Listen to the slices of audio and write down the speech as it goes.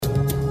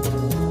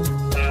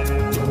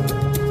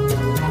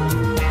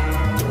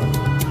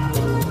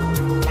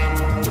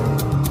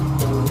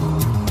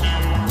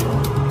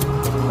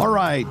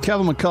right,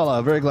 Kevin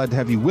McCullough, very glad to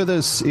have you with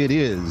us. It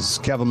is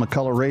Kevin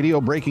McCullough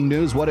Radio, breaking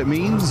news, what it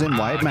means, and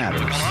why it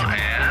matters.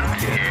 And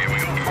here we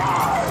go.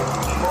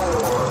 5, 4,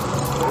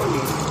 3,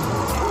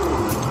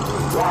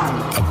 2,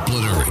 1.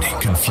 Obliterating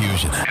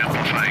confusion.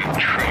 Amplifying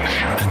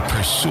truth. And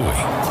pursuing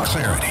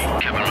clarity.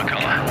 Kevin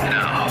McCullough,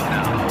 now.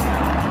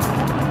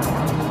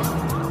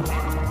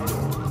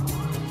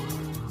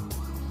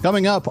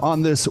 Coming up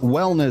on this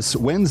Wellness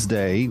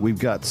Wednesday, we've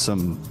got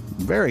some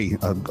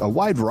a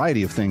wide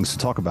variety of things to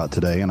talk about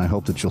today, and I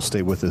hope that you'll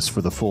stay with us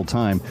for the full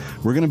time.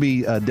 We're going to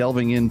be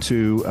delving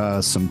into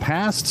some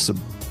past,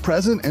 some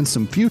present, and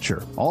some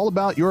future, all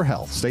about your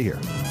health. Stay here.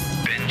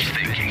 Binge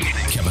thinking.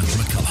 Kevin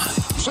McCullough.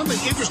 Something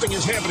interesting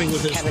is happening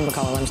with this. Kevin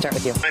McCullough, let me start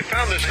with you. I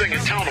found this thing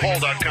at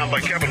townhall.com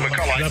by Kevin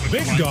McCullough. The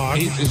big dog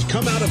has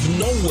come out of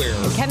nowhere.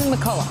 Kevin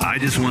McCullough. I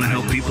just want to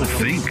help people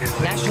think.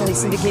 Nationally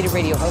syndicated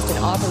radio host and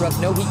author of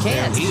No He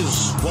Can't.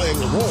 He's playing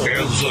the role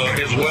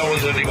as well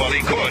as anybody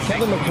could.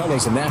 Kevin McCullough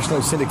is a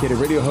nationally syndicated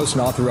radio host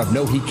and author of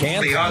No He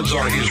Can't. The odds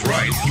are he's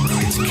right.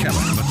 It's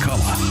Kevin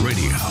McCullough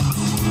Radio.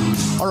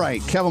 All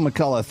right, Kevin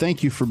McCullough,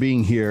 thank you for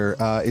being here.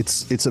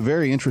 It's a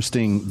very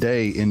interesting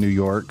day in New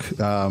York.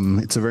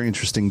 It's a very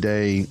interesting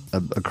day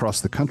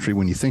across the country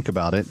when you think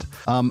about it.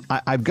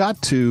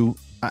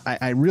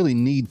 I really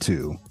need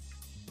to,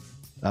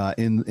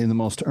 in the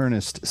most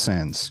earnest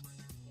sense,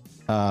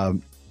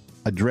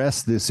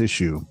 address this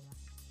issue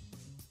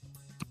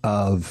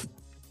of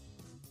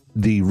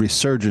the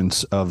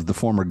resurgence of the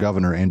former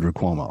governor, Andrew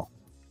Cuomo.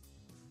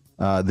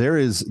 There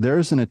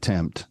is an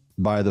attempt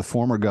by the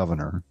former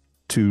governor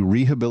to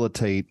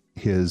rehabilitate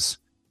his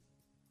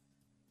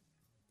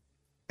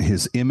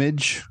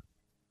image,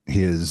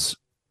 his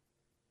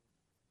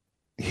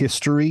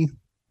history,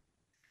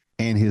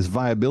 and his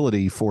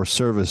viability for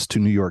service to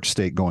New York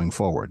State going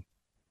forward.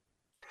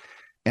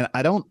 And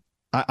I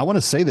want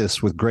to say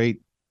this with great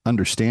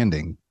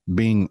understanding,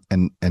 being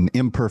an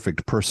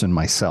imperfect person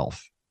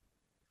myself.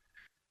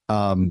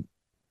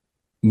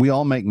 We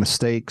all make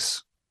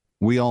mistakes.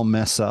 We all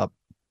mess up.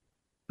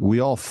 We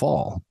all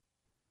fall.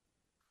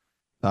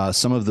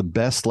 Some of the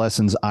best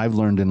lessons I've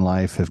learned in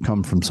life have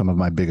come from some of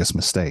my biggest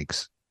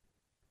mistakes.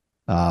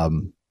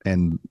 And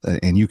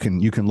you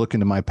can look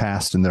into my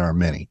past, and there are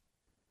many.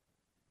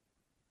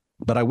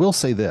 But I will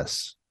say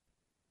this: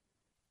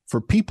 for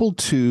people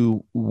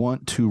to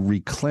want to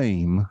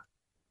reclaim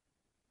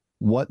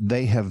what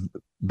they have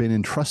been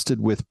entrusted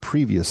with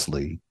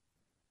previously,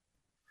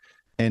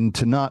 and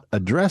to not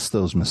address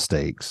those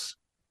mistakes,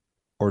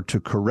 or to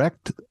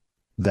correct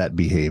that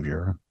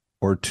behavior,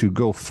 or to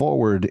go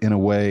forward in a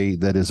way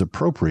that is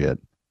appropriate.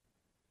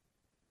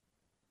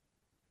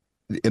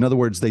 In other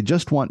words, they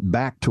just want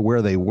back to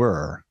where they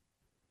were,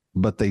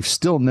 but they've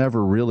still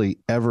never really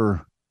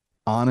ever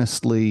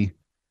honestly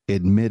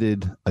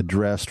admitted,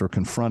 addressed, or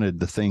confronted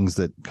the things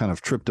that kind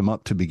of tripped them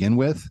up to begin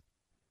with.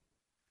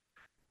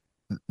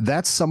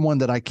 That's someone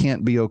that I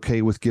can't be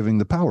okay with giving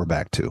the power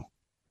back to.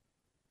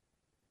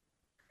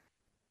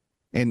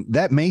 And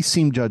that may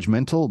seem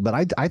judgmental, but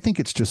I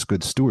think it's just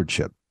good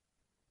stewardship.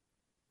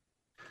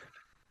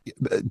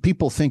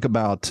 People think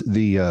about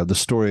the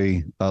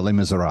story Les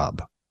Miserables,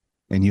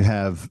 and you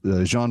have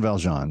Jean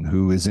Valjean,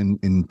 who is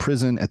in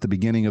prison at the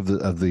beginning of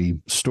the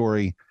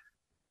story,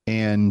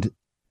 and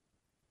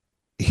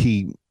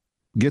he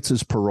gets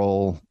his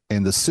parole,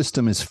 and the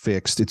system is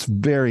fixed. It's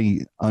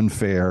very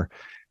unfair,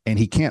 and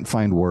he can't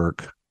find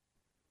work,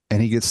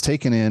 and he gets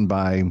taken in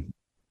by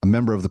a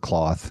member of the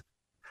cloth,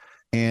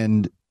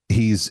 and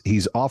he's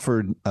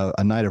offered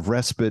a night of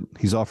respite.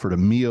 He's offered a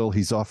meal.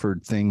 He's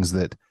offered things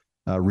that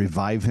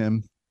revive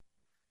him.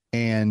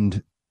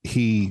 And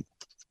he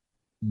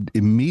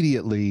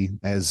immediately,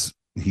 as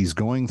he's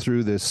going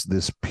through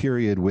this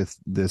period with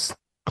this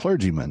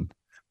clergyman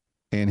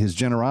and his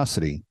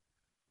generosity,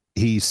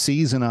 he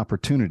sees an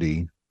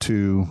opportunity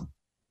to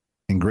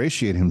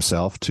ingratiate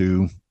himself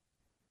to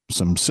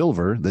some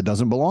silver that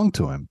doesn't belong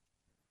to him.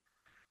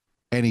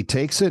 And he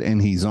takes it,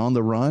 and he's on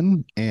the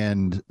run,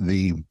 and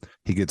he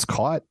gets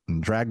caught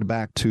and dragged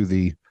back to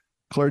the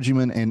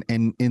clergyman. And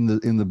in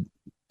the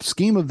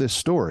scheme of this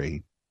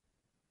story,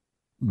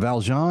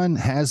 Valjean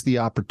has the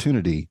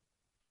opportunity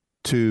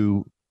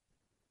to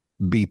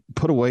be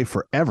put away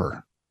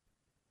forever,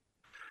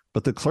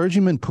 but the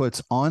clergyman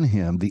puts on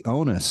him the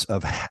onus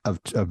of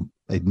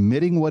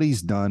admitting what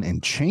he's done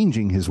and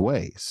changing his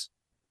ways,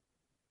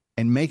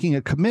 and making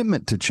a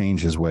commitment to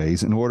change his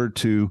ways in order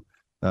to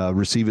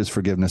receive his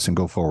forgiveness and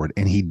go forward.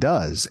 And he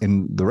does.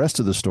 And the rest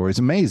of the story is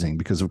amazing,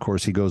 because of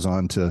course he goes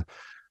on to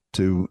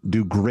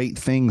do great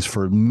things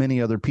for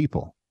many other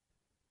people.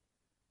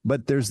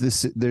 But there's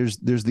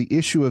the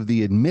issue of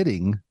the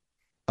admitting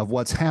of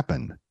what's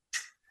happened.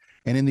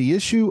 And in the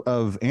issue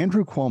of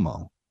Andrew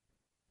Cuomo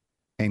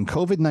and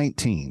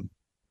COVID-19,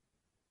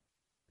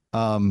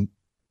 I'm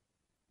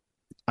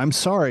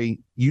sorry,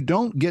 you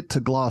don't get to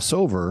gloss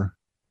over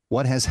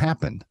what has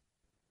happened.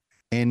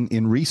 And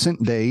in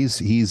recent days,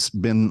 he's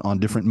been on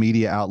different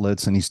media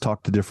outlets, and he's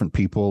talked to different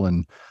people,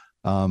 and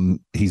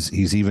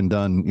he's even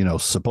done,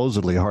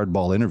 supposedly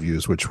hardball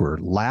interviews, which were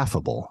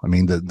laughable. I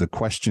mean, the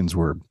questions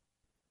were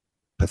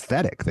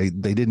pathetic.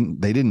 They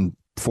didn't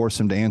force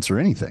him to answer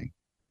anything.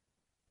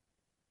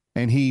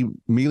 And he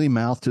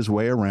mealy-mouthed his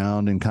way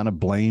around and kind of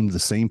blamed the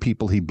same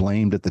people he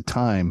blamed at the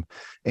time.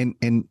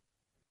 And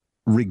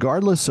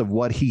regardless of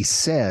what he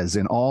says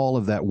in all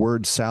of that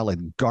word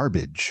salad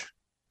garbage,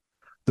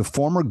 the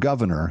former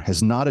governor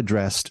has not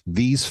addressed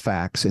these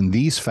facts, and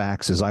these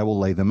facts as I will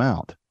lay them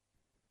out.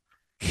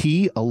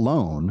 He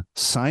alone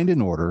signed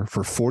an order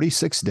for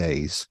 46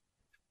 days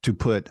to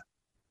put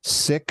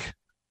sick,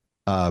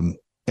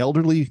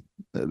 elderly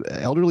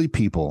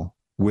people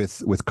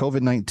with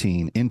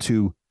COVID-19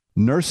 into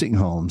nursing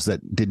homes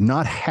that did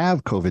not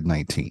have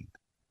COVID-19.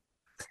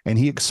 And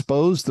he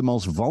exposed the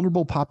most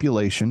vulnerable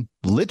population,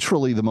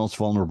 literally the most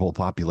vulnerable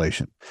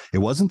population. It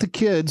wasn't the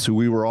kids who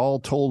we were all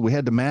told we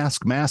had to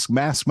mask.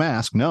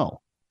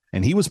 No.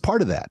 And he was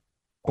part of that.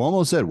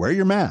 Cuomo said, wear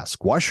your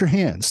mask, wash your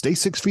hands, stay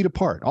 6 feet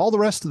apart. All the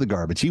rest of the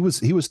garbage he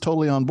was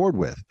totally on board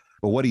with.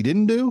 But what he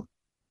didn't do,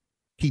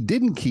 he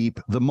didn't keep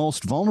the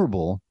most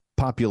vulnerable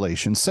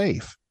population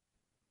safe.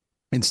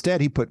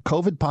 Instead, he put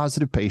COVID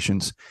positive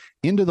patients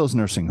into those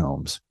nursing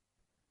homes.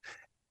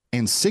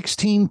 And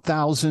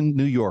 16,000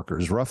 New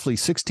Yorkers, roughly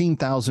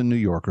 16,000 New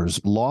Yorkers,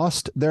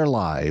 lost their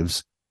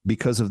lives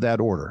because of that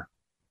order.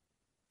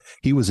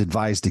 He was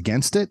advised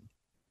against it.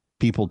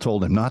 People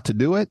told him not to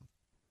do it,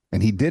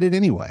 and he did it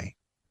anyway.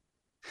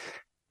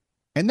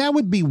 And that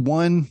would be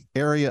one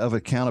area of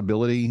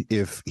accountability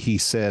if he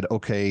said,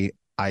 okay,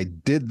 I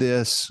did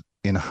this.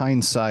 In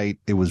hindsight,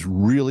 it was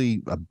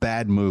really a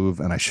bad move,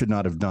 and I should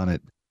not have done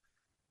it.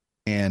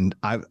 And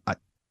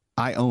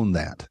I own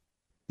that.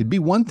 It'd be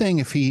one thing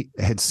if he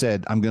had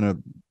said, I'm going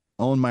to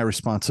own my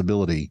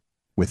responsibility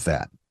with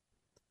that.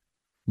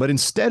 But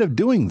instead of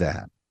doing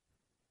that,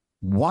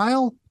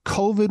 while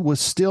COVID was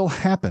still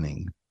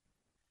happening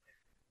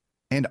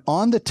and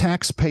on the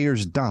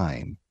taxpayer's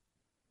dime,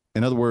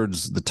 in other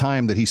words, the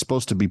time that he's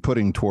supposed to be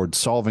putting towards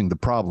solving the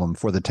problem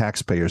for the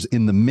taxpayers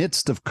in the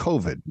midst of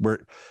COVID, where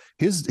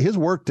his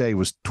workday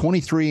was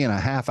 23 and a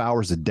half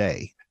hours a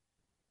day,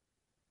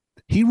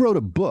 he wrote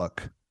a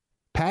book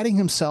patting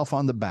himself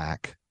on the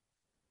back,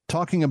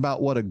 talking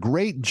about what a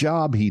great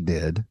job he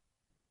did.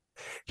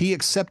 He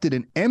accepted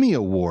an Emmy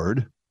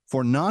Award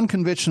for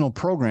non-conventional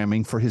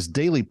programming for his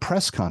daily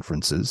press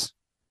conferences.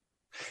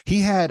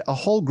 He had a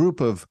whole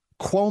group of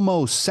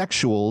Cuomo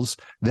sexuals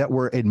that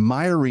were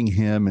admiring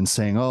him and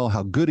saying, oh,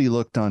 how good he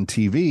looked on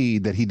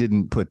TV that he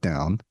didn't put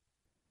down.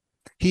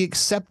 He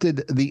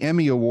accepted the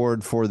Emmy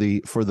Award for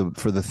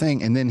the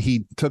thing, and then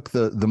he took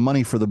the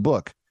money for the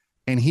book,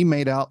 and he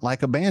made out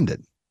like a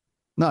bandit.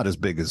 Not as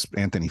big as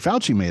Anthony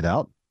Fauci made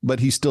out, but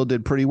he still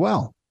did pretty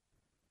well.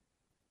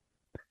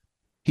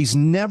 He's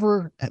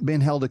never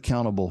been held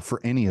accountable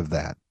for any of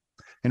that.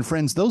 And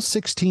friends, those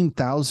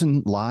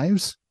 16,000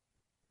 lives,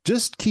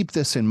 just keep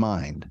this in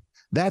mind.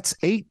 That's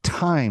 8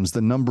 times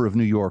the number of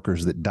New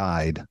Yorkers that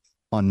died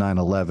on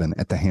 9/11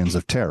 at the hands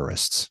of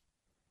terrorists.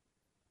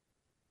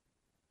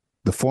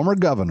 The former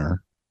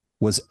governor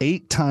was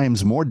 8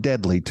 times more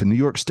deadly to New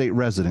York State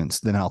residents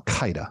than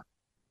Al-Qaeda.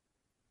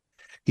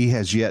 He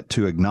has yet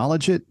to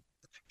acknowledge it.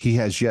 He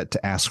has yet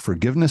to ask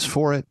forgiveness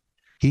for it.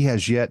 He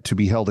has yet to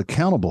be held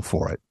accountable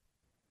for it.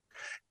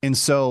 And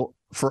so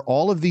for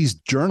all of these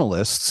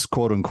journalists,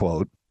 quote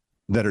unquote,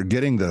 that are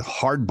getting the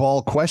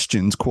hardball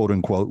questions, quote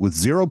unquote, with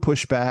zero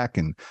pushback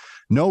and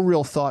no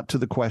real thought to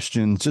the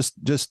questions,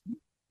 just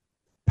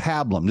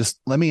pablum, just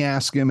let me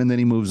ask him and then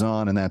he moves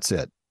on and that's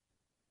it.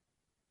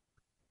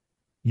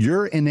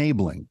 You're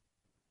enabling.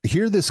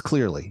 Hear this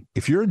clearly.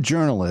 If you're a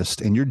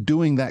journalist and you're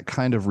doing that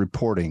kind of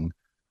reporting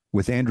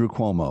with Andrew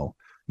Cuomo,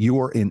 you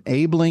are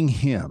enabling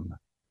him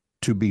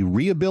to be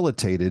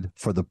rehabilitated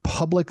for the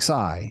public's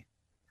eye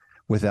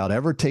without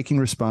ever taking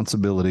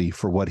responsibility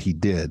for what he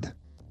did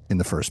in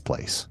the first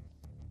place.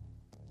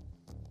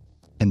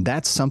 And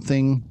that's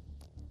something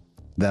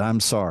that I'm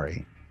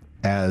sorry,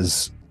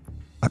 as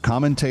a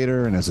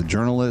commentator and as a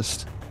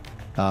journalist,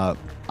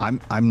 I'm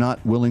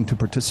not willing to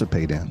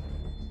participate in.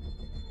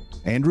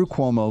 Andrew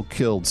Cuomo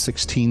killed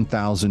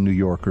 16,000 New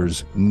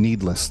Yorkers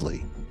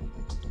needlessly.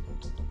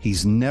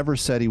 He's never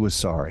said he was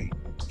sorry.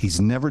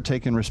 He's never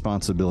taken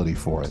responsibility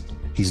for it.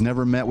 He's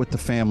never met with the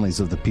families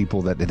of the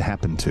people that it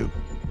happened to.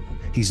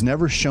 He's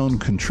never shown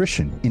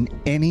contrition in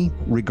any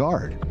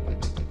regard.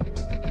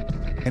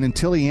 And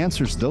until he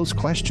answers those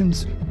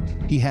questions,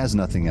 he has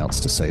nothing else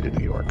to say to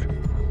New York.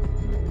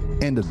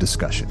 End of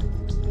discussion.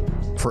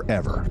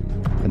 Forever,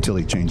 until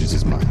he changes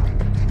his mind.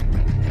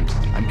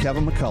 I'm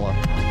Kevin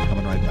McCullough,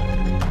 coming right back.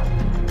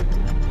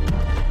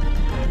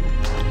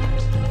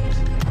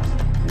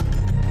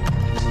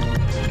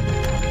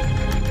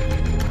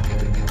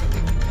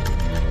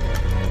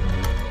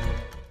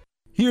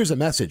 Here's a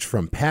message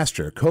from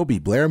Pastor Kobe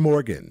Blair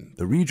Morgan,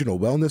 the regional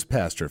wellness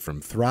pastor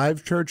from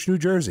Thrive Church, New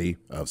Jersey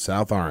of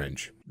South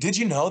Orange. Did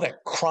you know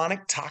that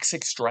chronic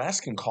toxic stress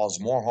can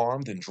cause more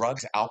harm than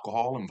drugs,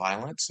 alcohol, and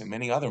violence, and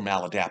many other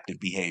maladaptive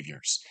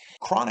behaviors?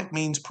 Chronic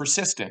means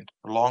persistent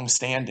or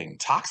long-standing.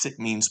 Toxic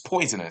means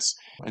poisonous.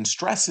 And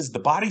stress is the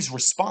body's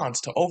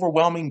response to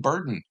overwhelming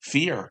burden,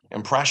 fear,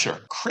 and pressure.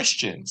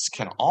 Christians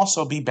can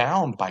also be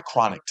bound by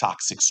chronic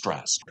toxic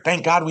stress.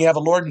 Thank God we have a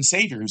Lord and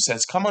Savior who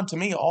says, "Come unto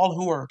me, all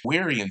who are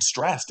weary and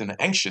stressed and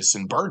anxious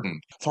and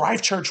burdened."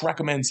 Thrive Church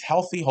recommends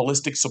healthy,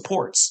 holistic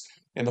supports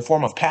in the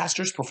form of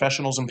pastors,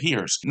 professionals, and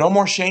peers. No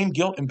more shame,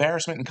 guilt,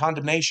 embarrassment, and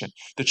condemnation.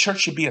 The church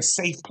should be a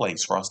safe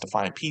place for us to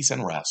find peace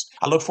and rest.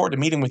 I look forward to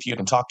meeting with you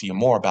and talk to you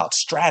more about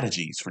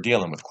strategies for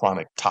dealing with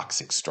chronic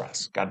toxic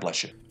stress. God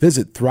bless you.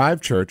 Visit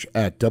Thrive Church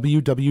at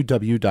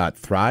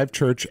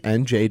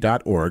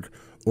www.thrivechurchnj.org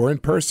or in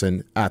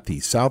person at the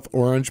South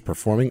Orange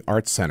Performing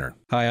Arts Center.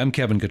 Hi, I'm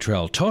Kevin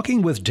Cottrell,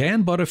 talking with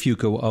Dan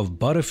Buttafuoco of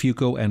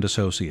Buttafuoco and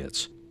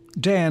Associates.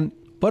 Dan,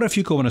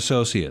 Buttafuoco and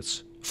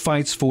Associates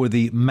fights for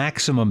the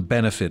maximum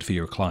benefit for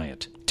your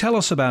client. Tell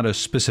us about a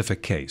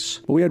specific case.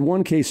 Well, we had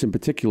one case in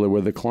particular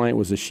where the client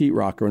was a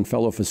sheetrocker and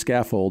fell off a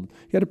scaffold.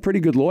 He had a pretty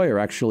good lawyer,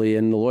 actually,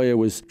 and the lawyer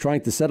was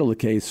trying to settle the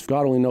case.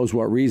 God only knows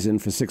what reason,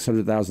 for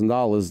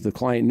 $600,000. The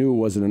client knew it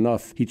wasn't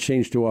enough. He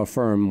changed to our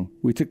firm.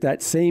 We took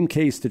that same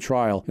case to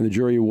trial, and the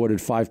jury awarded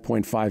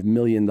 $5.5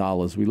 million.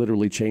 We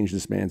literally changed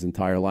this man's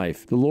entire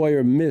life. The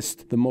lawyer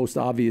missed the most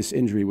obvious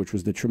injury, which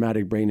was the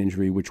traumatic brain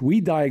injury, which we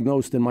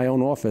diagnosed in my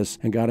own office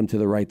and got him to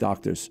the right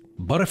doctors.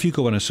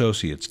 Buttafuoco and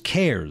Associates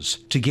cares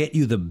to get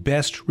you the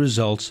best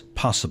results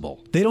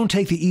possible. They don't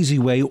take the easy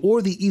way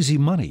or the easy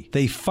money.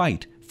 They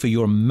fight for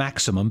your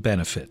maximum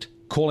benefit.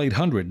 Call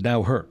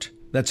 800-NOW-HURT.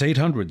 That's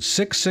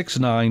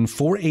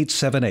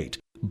 800-669-4878.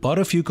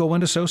 Buttafuoco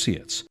and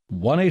Associates.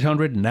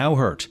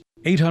 1-800-NOW-HURT.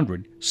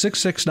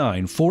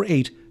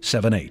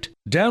 800-669-4878.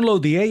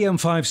 Download the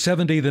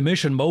AM570 The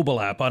Mission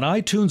mobile app on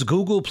iTunes,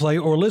 Google Play,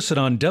 or listen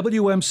on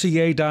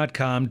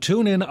WMCA.com,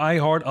 TuneIn,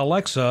 iHeart,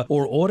 Alexa,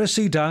 or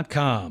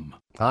Odyssey.com.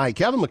 Hi,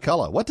 Kevin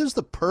McCullough. What does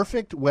the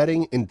perfect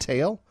wedding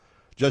entail?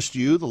 Just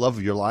you, the love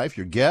of your life,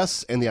 your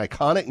guests, and the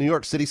iconic New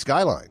York City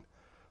skyline.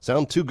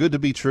 Sound too good to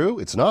be true?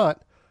 It's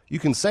not. You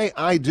can say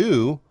I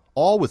do,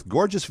 all with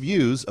gorgeous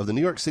views of the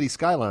New York City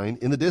skyline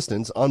in the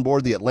distance on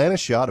board the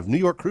Atlantis yacht of New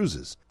York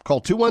Cruises.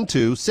 Call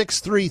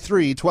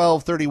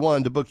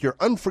 212-633-1231 to book your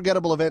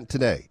unforgettable event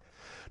today.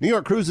 New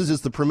York Cruises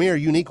is the premier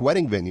unique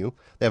wedding venue.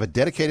 They have a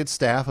dedicated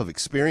staff of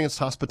experienced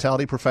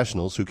hospitality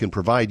professionals who can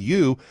provide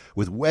you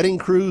with wedding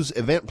cruise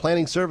event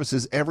planning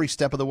services every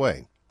step of the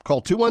way.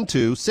 Call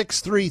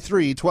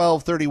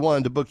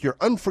 212-633-1231 to book your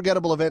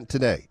unforgettable event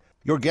today.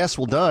 Your guests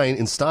will dine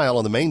in style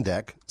on the main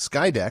deck,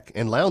 sky deck,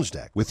 and lounge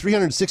deck with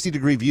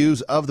 360-degree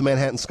views of the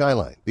Manhattan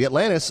skyline. The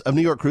Atlantis of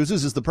New York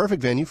Cruises is the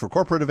perfect venue for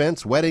corporate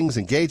events, weddings,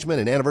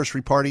 engagement, and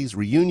anniversary parties,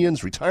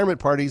 reunions, retirement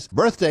parties,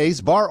 birthdays,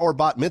 bar or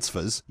bat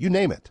mitzvahs, you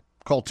name it.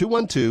 Call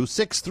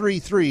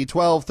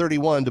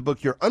 212-633-1231 to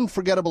book your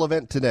unforgettable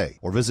event today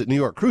or visit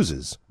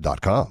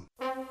NewYorkCruises.com.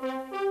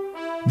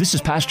 This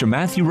is Pastor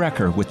Matthew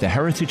Recker with the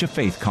Heritage of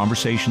Faith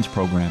Conversations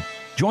program.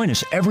 Join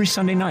us every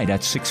Sunday night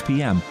at 6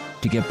 p.m.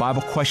 to get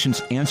Bible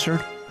questions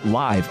answered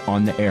live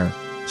on the air.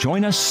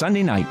 Join us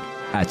Sunday night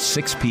at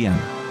 6 p.m.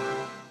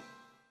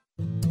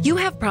 You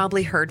have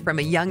probably heard from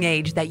a young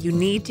age that you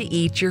need to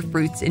eat your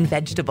fruits and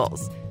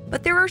vegetables.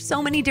 But there are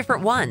so many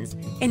different ones.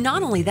 And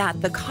not only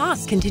that, the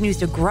cost continues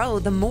to grow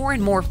the more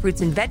and more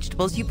fruits and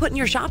vegetables you put in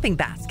your shopping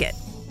basket.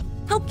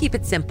 Help keep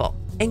it simple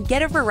and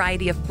get a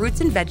variety of fruits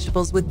and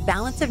vegetables with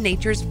Balance of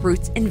Nature's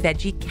fruits and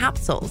veggie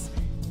capsules.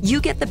 You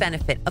get the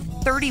benefit of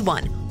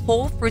 31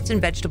 whole fruits and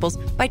vegetables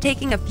by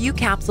taking a few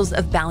capsules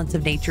of Balance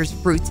of Nature's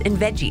fruits and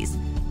veggies.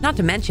 Not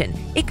to mention,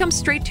 it comes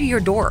straight to your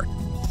door.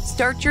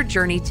 Start your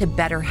journey to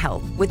better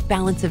health with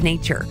Balance of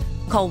Nature.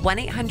 Call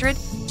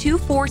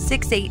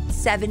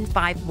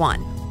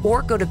 1-800-246-8751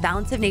 or go to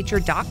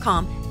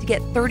balanceofnature.com to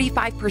get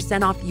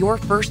 35% off your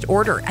first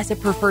order as a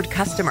preferred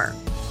customer.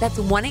 That's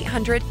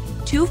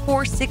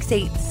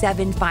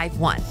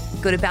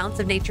 1-800-246-8751. Go to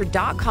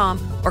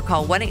balanceofnature.com or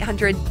call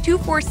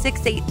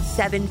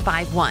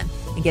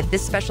 1-800-246-8751 and get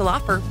this special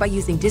offer by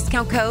using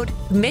discount code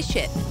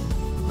MISSION.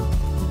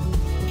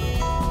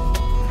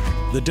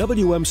 The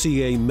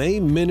WMCA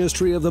Main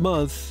Ministry of the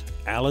Month,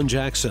 Alan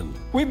Jackson.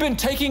 We've been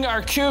taking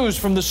our cues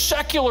from the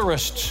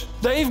secularists.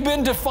 They've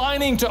been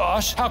defining to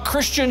us how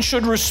Christians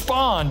should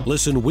respond.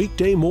 Listen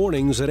weekday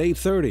mornings at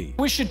 8:30.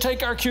 We should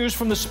take our cues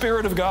from the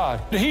Spirit of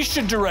God. He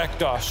should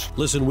direct us.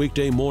 Listen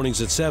weekday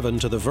mornings at 7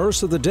 to the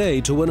verse of the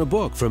day to win a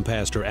book from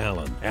Pastor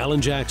Alan.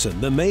 Alan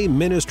Jackson, the Main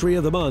Ministry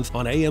of the Month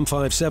on AM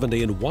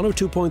 570 and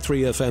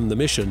 102.3 FM The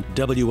Mission,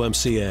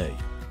 WMCA.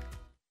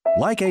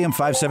 Like AM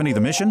 570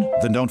 The Mission?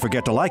 Then don't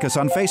forget to like us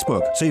on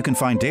Facebook so you can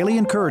find daily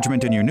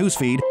encouragement in your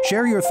newsfeed,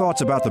 share your thoughts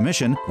about the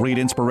mission, read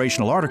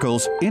inspirational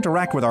articles,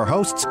 interact with our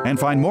hosts, and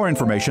find more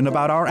information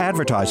about our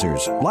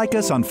advertisers. Like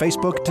us on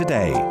Facebook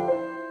today.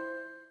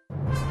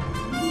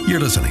 You're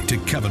listening to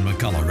Kevin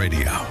McCullough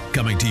Radio,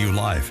 coming to you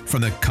live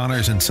from the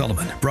Connors and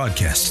Sullivan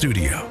Broadcast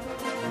Studio.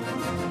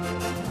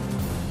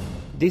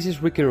 This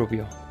is Ricky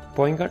Rubio,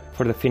 point guard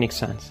for the Phoenix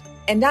Suns.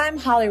 And I'm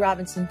Holly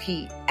Robinson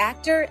Peete,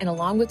 actor and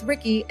along with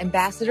Ricky,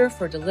 ambassador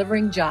for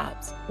Delivering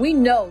Jobs. We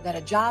know that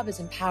a job is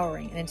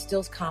empowering and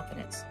instills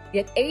confidence.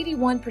 Yet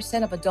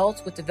 81% of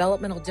adults with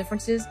developmental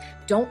differences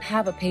don't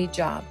have a paid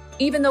job,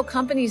 even though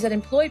companies that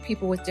employ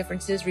people with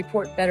differences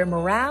report better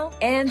morale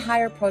and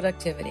higher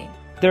productivity.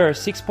 There are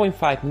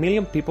 6.5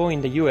 million people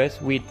in the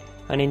U.S. with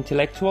an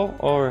intellectual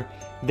or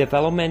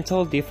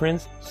developmental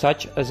difference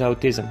such as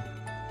autism.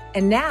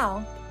 And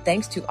now,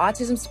 thanks to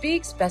Autism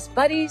Speaks, Best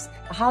Buddies,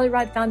 the Holly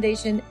Rod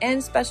Foundation,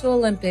 and Special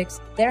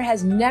Olympics, there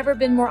has never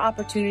been more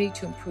opportunity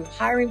to improve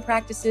hiring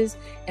practices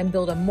and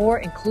build a more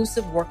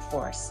inclusive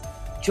workforce.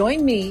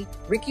 Join me,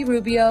 Ricky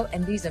Rubio,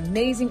 and these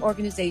amazing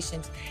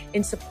organizations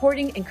in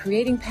supporting and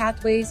creating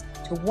pathways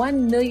to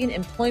 1 million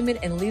employment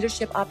and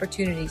leadership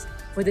opportunities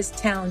for this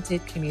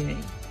talented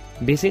community.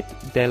 Visit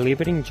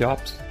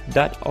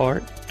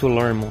deliveringjobs.org to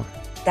learn more.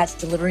 That's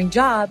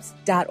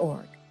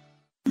deliveringjobs.org.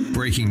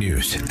 Breaking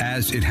news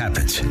as it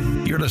happens.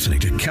 You're listening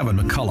to Kevin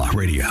McCullough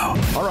Radio.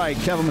 All right,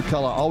 Kevin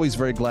McCullough, always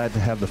very glad to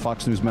have the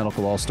Fox News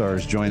Medical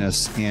All-Stars join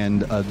us.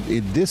 And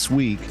this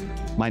week,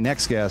 my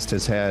next guest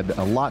has had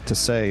a lot to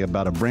say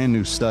about a brand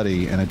new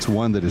study, and it's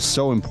one that is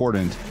so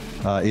important.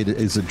 It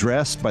is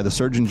addressed by the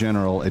Surgeon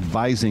General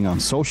advising on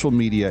social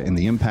media and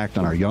the impact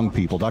on our young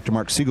people. Dr.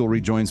 Mark Siegel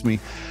rejoins me.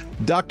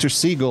 Dr.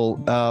 Siegel,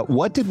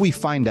 what did we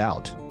find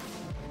out?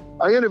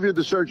 I interviewed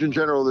the Surgeon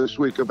General this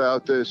week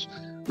about this,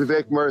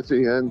 Vivek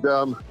Murthy, and,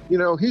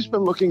 he's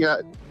been looking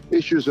at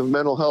issues of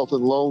mental health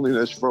and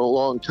loneliness for a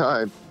long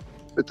time.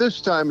 But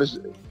this time,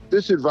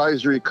 this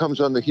advisory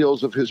comes on the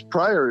heels of his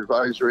prior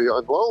advisory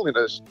on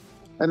loneliness,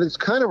 and it's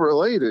kind of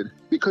related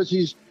because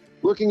he's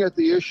looking at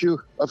the issue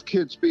of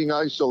kids being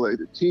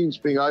isolated, teens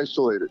being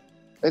isolated.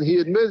 And he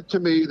admitted to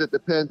me that the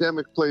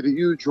pandemic played a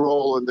huge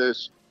role in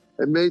this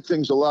and made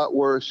things a lot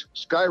worse,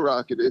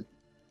 skyrocketed.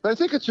 But I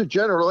think it's a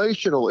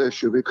generational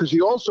issue because he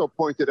also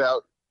pointed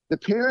out the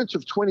parents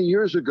of 20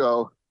 years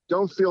ago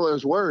don't feel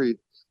as worried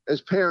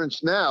as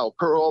parents now,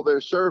 per all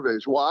their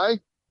surveys. Why?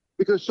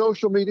 Because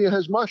social media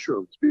has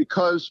mushroomed.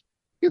 Because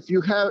if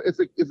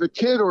a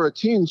kid or a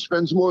teen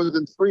spends more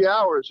than 3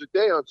 hours a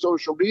day on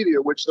social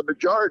media, which the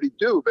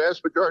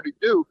vast majority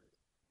do,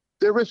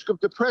 their risk of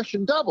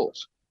depression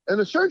doubles. And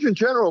the Surgeon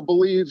General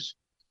believes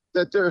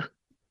that the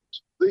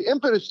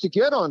impetus to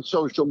get on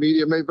social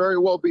media may very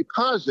well be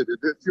positive.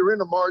 If you're in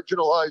a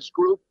marginalized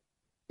group,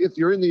 if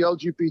you're in the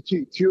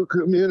LGBTQ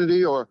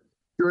community, or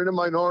you're in a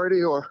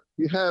minority, or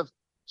you have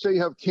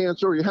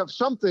cancer, or you have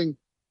something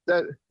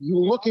that you're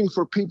looking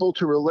for people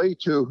to relate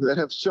to that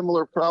have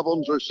similar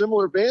problems or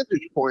similar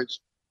vantage points,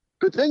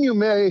 but then you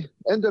may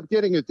end up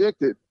getting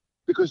addicted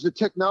because the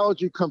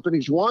technology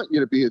companies want you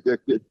to be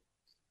addicted.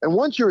 And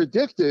once you're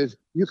addicted,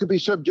 you can be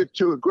subject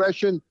to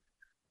aggression,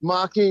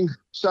 mocking,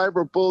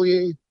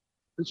 cyberbullying.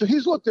 And so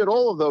he's looked at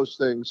all of those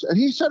things, and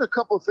he said a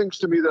couple of things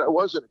to me that I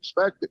wasn't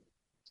expecting.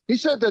 He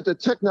said that the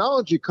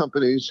technology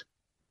companies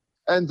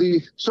and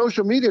the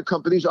social media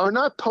companies are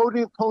not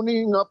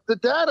ponying up the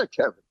data,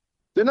 Kevin.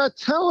 They're not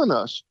telling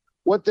us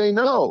what they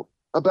know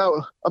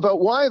about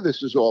why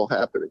this is all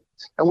happening.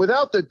 And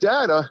without the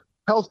data,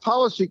 health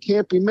policy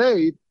can't be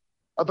made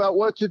about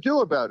what to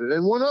do about it.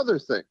 And one other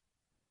thing,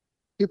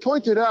 he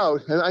pointed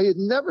out, and I had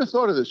never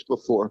thought of this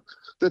before,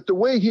 that the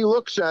way he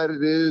looks at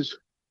it is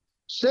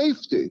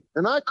safety.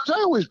 And I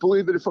always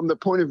believe it from the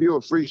point of view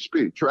of free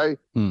speech, right?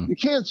 You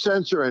can't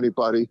censor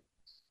anybody.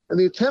 And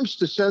the attempts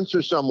to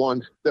censor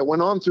someone that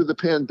went on through the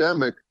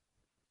pandemic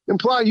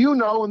imply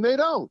and they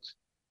don't.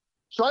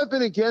 So I've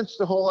been against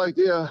the whole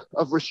idea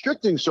of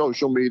restricting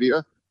social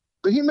media,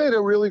 but he made a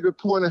really good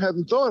point I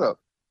hadn't thought of.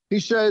 He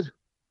said,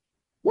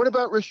 what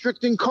about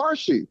restricting car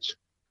seats?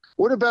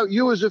 What about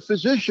you as a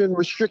physician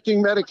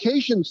restricting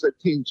medications that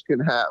teens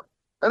can have?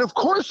 And of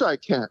course I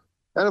can.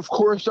 And of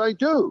course I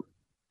do.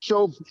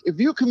 So if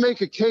you can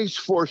make a case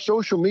for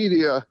social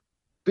media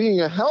being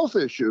a health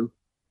issue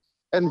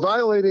and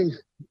violating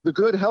the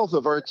good health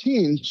of our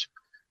teens,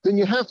 then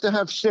you have to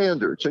have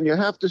standards, and you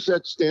have to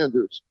set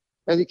standards.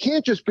 And it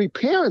can't just be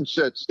parents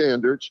set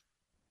standards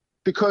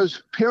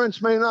because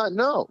parents may not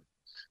know.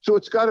 So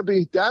it's got to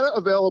be data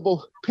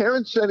available,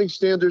 parents setting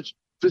standards,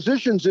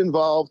 physicians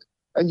involved,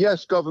 and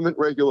yes, government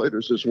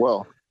regulators as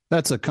well.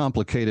 That's a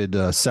complicated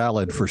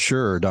salad for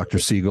sure, Dr.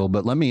 Siegel.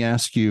 But let me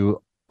ask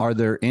you, are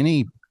there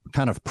any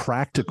kind of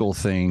practical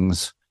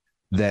things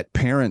that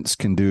parents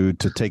can do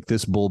to take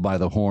this bull by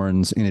the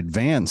horns in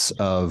advance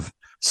of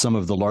some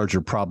of the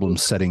larger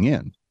problems setting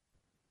in?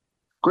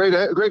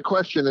 Great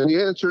question. And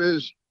the answer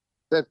is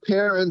that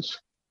parents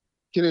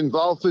can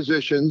involve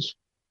physicians.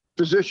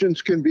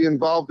 Physicians can be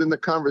involved in the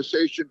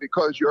conversation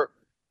because your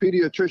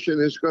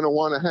pediatrician is going to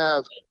want to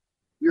have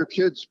your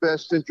kid's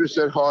best interest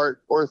at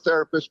heart, or a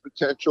therapist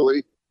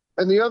potentially.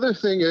 And the other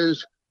thing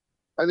is,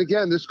 and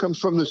again, this comes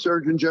from the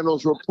Surgeon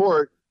General's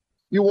report,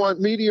 you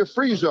want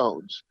media-free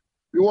zones.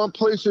 You want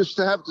places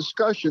to have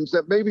discussions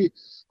that maybe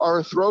are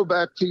a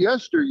throwback to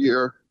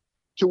yesteryear,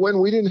 to when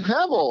we didn't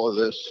have all of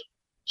this.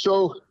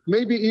 So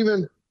maybe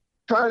even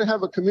try to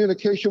have a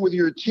communication with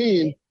your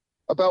teen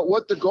about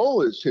what the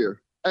goal is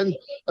here. And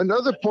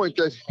another point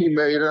that he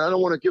made, and I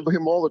don't want to give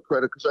him all the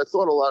credit because I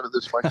thought a lot of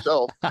this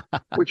myself,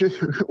 which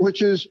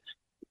is,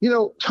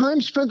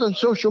 time spent on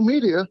social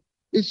media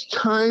is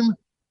time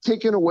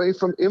taken away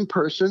from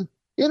in-person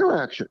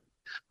interaction.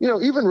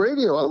 Even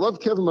radio, I love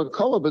Kevin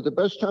McCullough, but the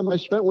best time I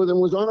spent with him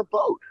was on a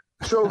boat.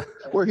 So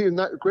where he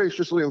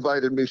graciously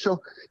invited me.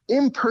 So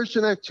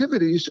in-person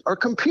activities are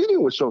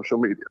competing with social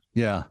media.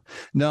 Yeah,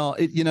 no,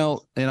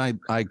 and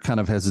I kind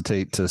of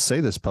hesitate to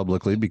say this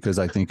publicly because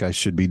I think I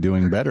should be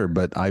doing better,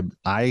 but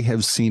I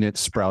have seen it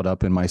sprout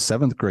up in my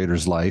 7th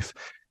grader's life.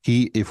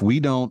 If we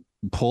don't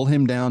pull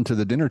him down to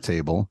the dinner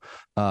table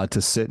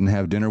to sit and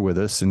have dinner with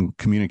us and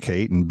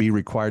communicate and be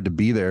required to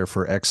be there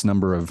for X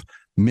number of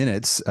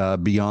minutes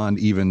beyond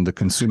even the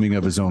consuming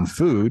of his own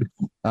food,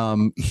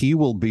 we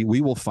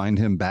will find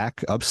him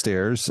back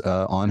upstairs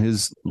on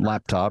his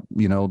laptop,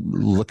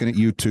 looking at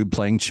YouTube,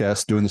 playing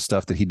chess, doing the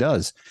stuff that he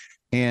does.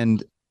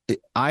 And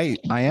I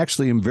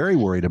actually am very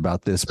worried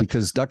about this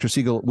because, Dr.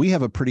 Siegel, we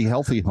have a pretty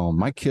healthy home.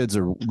 My kids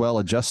are well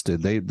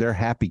adjusted. They're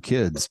happy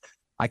kids.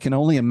 I can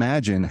only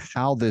imagine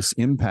how this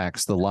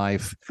impacts the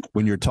life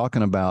when you're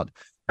talking about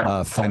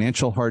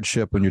financial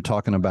hardship, when you're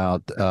talking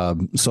about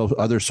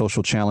other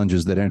social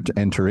challenges that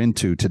enter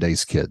into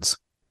today's kids.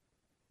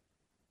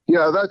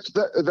 Yeah,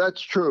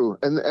 that's true,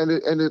 and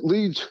it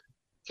leads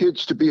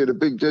kids to be at a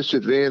big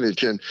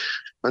disadvantage. And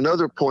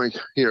another point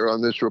here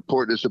on this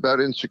report is about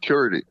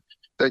insecurity,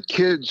 that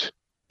kids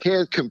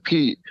can't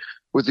compete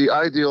with the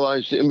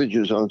idealized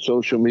images on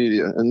social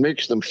media and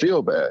makes them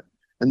feel bad,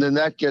 and then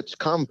that gets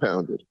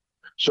compounded.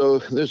 So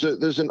there's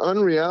a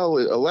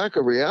lack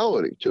of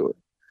reality to it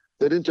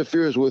that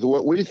interferes with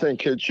what we think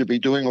kids should be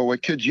doing or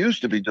what kids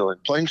used to be doing,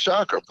 playing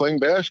soccer, playing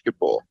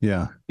basketball,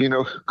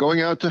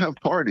 going out to have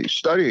parties,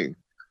 studying,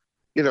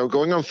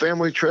 going on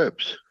family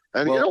trips.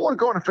 And you don't want to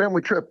go on a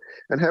family trip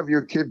and have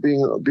your kid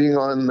being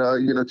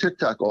on,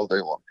 TikTok all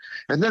day long.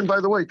 And then, by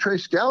the way,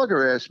 Trace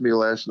Gallagher asked me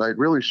last night,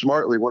 really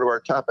smartly, one of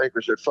our top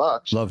anchors at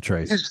Fox. Love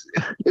Trace.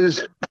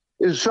 Is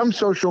some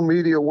social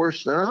media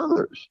worse than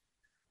others?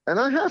 And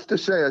I have to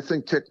say, I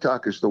think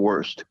TikTok is the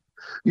worst.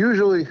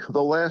 Usually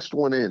the last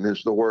one in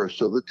is the worst.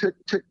 So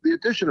the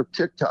addition of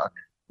TikTok,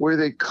 where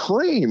they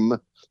claim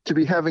to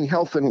be having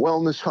health and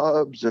wellness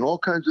hubs and all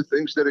kinds of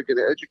things that are going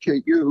to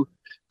educate you,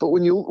 but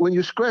when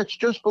you scratch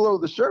just below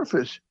the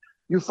surface,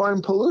 you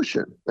find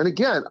pollution. And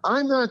again,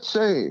 I'm not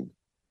saying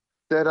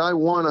that I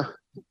want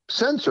to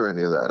censor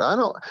any of that.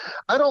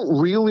 I don't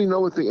really know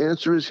what the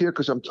answer is here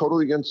because I'm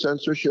totally against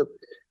censorship.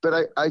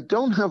 But I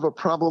don't have a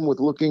problem with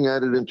looking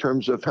at it in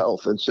terms of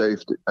health and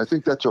safety. I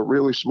think that's a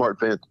really smart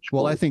vantage point.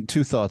 Well, I think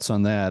 2 thoughts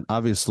on that.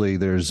 Obviously,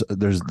 there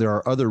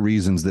are other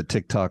reasons that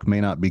TikTok may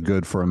not be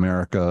good for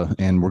America,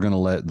 and we're going to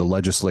let the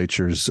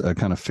legislatures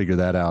kind of figure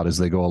that out as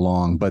they go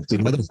along. But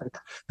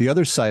the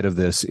other side of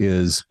this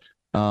is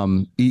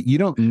you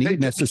don't need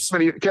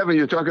necessarily. Kevin,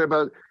 you're talking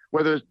about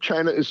whether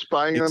China is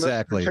spying on us.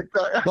 Exactly.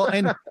 Well,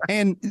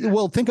 and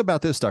think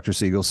about this, Dr.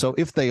 Siegel. So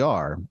if they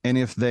are, and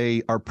if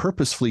they are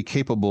purposefully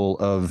capable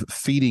of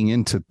feeding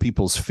into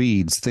people's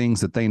feeds things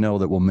that they know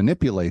that will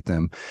manipulate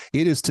them,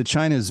 it is to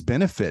China's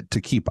benefit to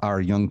keep our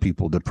young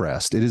people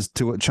depressed. It is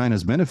to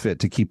China's benefit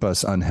to keep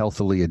us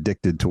unhealthily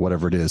addicted to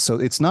whatever it is. So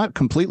it's not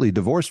completely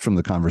divorced from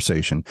the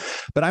conversation.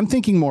 But I'm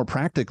thinking more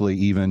practically,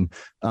 even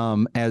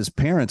as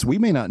parents, we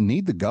may not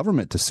need the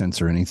government to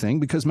censor anything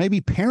because maybe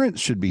parents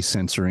should be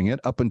censoring it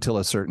up until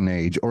a certain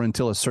age or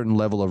until a certain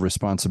level of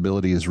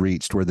responsibility is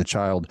reached where the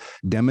child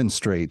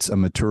demonstrates a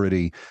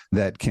maturity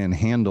that can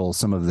handle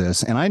some of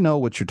this. And I know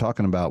what you're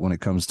talking about when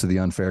it comes to the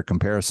unfair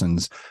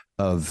comparisons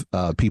of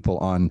people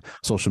on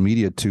social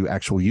media to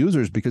actual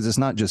users, because it's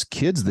not just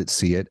kids that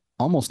see it.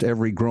 Almost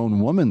every grown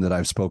woman that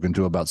I've spoken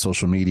to about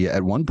social media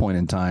at one point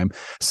in time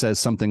says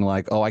something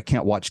like, "Oh, I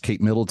can't watch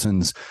Kate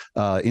Middleton's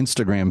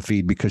Instagram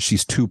feed because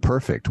she's too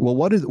perfect." Well,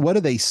 what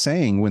are they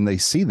saying when they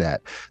see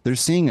that? They're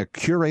seeing a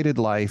curated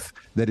life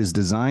that is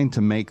designed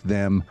to make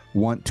them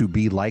want to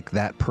be like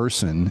that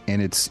person,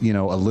 and it's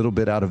a little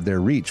bit out of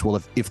their reach.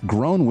 Well, if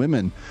grown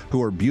women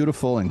who are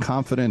beautiful and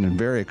confident and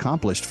very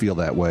accomplished feel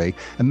that way,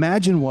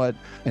 imagine what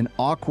an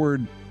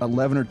awkward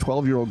 11 or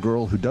 12-year-old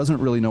girl who doesn't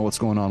really know what's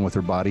going on with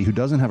her body, who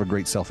doesn't have a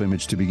great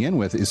self-image to begin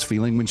with, is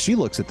feeling when she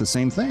looks at the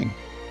same thing.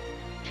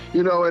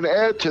 And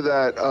add to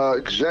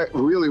that,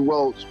 really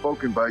well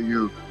spoken by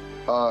you,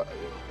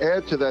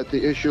 add to that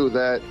the issue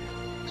that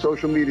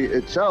social media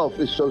itself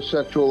is so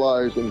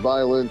sexualized and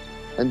violent,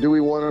 and do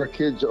we want our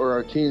kids or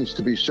our teens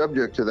to be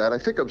subject to that? I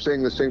think I'm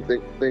saying the same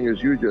thing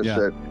as you just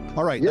said.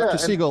 All right, Dr.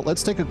 Siegel,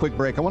 let's take a quick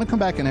break. I want to come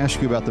back and ask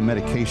you about the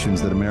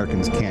medications that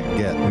Americans can't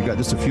get. We've got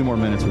just a few more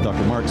minutes with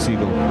Dr. Mark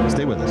Siegel.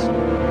 Stay with us.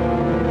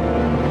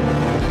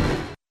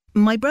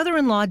 My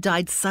brother-in-law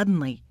died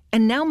suddenly,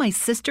 and now my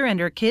sister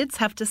and her kids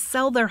have to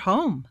sell their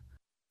home.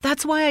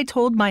 That's why I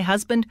told my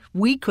husband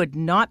we could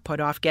not put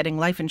off getting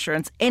life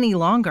insurance any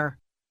longer.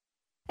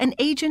 An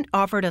agent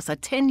offered us a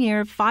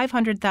 10-year,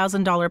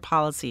 $500,000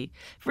 policy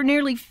for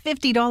nearly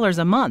 $50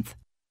 a month.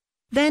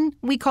 Then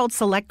we called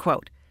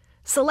SelectQuote.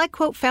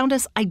 SelectQuote found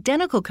us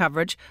identical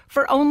coverage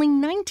for only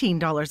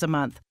 $19 a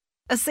month.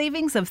 a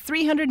savings of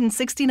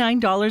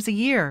 $369 a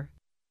year.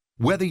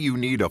 Whether you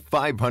need a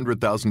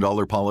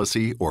 $500,000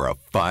 policy or a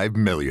 $5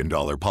 million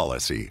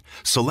policy,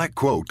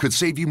 SelectQuote could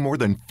save you more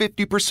than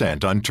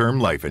 50% on term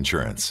life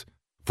insurance.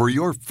 For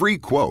your free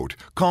quote,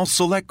 call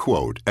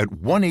SelectQuote at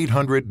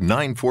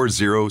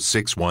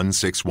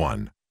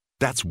 1-800-940-6161.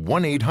 That's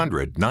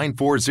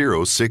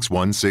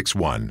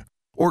 1-800-940-6161.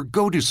 Or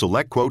go to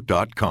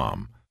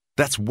SelectQuote.com.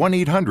 That's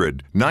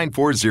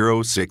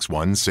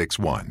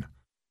 1-800-940-6161.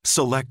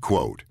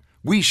 SelectQuote.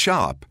 We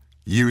shop,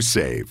 you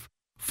save.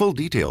 Full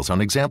details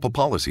on example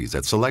policies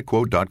at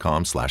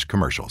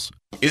SelectQuote.com/commercials.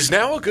 Is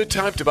now a good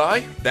time to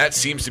buy? That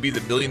seems to be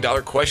the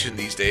million-dollar question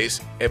these days,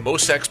 and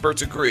most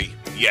experts agree.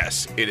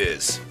 Yes, it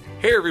is.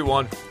 Hey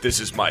everyone, this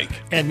is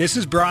Mike. And this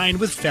is Brian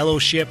with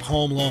Fellowship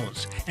Home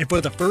Loans. And for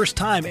the first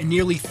time in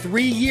nearly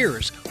 3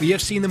 years, we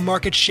have seen the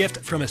market shift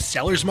from a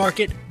seller's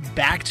market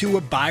back to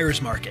a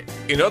buyer's market.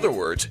 In other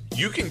words,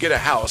 you can get a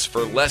house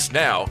for less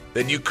now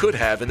than you could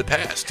have in the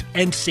past.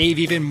 And save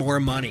even more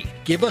money.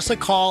 Give us a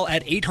call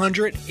at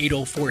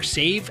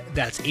 800-804-SAVE.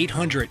 That's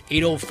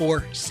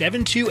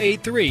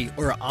 800-804-7283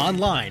 or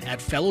online at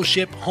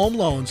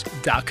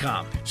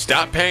fellowshiphomeloans.com.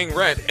 Stop paying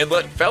rent and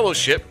let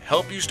Fellowship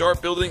help you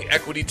start building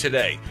equity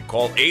today.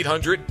 Call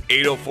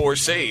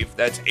 800-804-SAVE.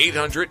 That's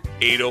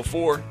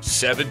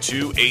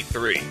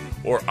 800-804-7283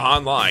 or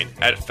online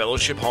at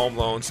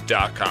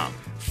fellowshiphomeloans.com.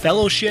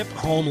 Fellowship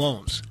Home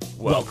Loans.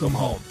 Welcome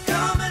home.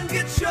 Come and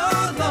get your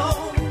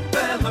loan.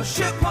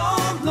 Fellowship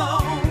Home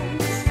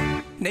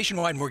Loans.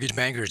 Nationwide Mortgage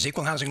Bankers,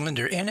 Equal Housing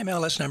Lender,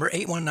 NMLS number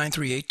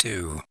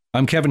 819382.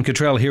 I'm Kevin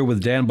Cottrell here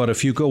with Dan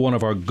Buttafuoco, one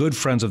of our good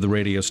friends of the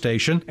radio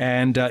station,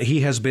 and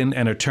he has been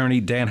an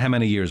attorney, Dan, how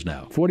many years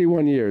now?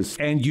 41 years.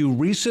 And you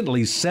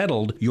recently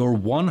settled your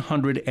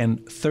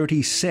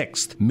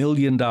 $136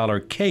 million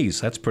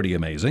case. That's pretty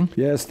amazing.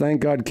 Yes,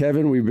 thank God,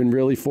 Kevin. We've been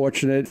really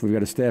fortunate. We've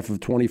got a staff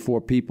of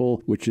 24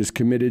 people, which is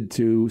committed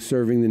to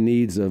serving the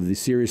needs of the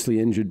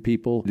seriously injured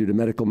people due to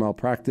medical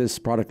malpractice,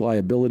 product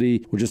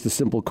liability, or just a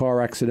simple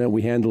car accident.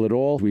 We handle it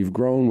all. We've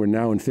grown. We're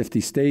now in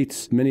 50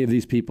 states. Many of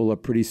these people are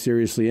pretty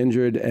seriously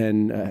injured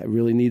and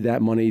really need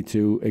that money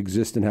to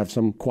exist and have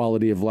some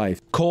quality of life.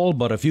 Call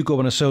Buttafuoco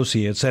and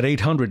Associates at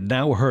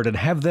 800-NOW-HURT and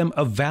have them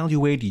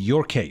evaluate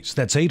your case.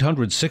 That's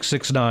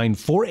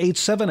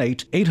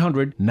 800-669-4878,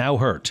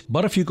 800-NOW-HURT.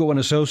 Buttafuoco and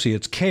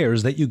Associates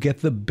cares that you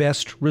get the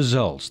best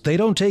results. They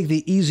don't take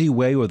the easy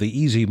way or the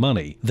easy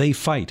money. They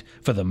fight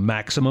for the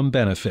maximum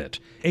benefit.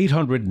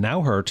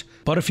 800-NOW-HURT,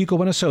 Buttafuoco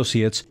and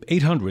Associates,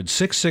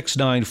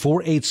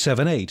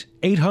 800-669-4878,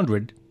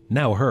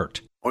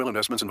 800-NOW-HURT. Oil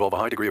investments involve a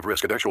high degree of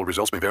risk and actual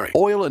results may vary.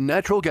 Oil and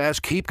natural gas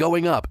keep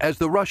going up as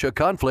the Russia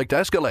conflict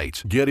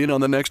escalates. Get in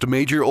on the next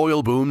major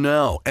oil boom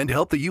now and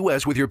help the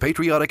U.S. with your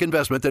patriotic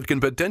investment that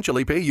can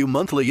potentially pay you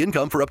monthly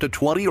income for up to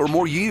 20 or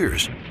more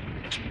years.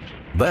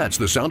 That's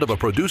the sound of a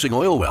producing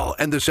oil well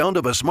and the sound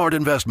of a smart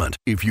investment.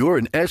 If you're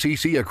an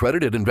SEC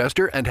accredited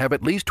investor and have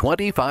at least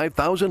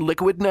 $25,000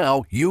 liquid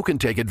now, you can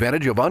take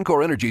advantage of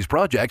Encore Energy's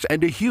projects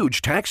and a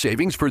huge tax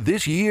savings for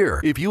this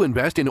year. If you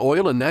invest in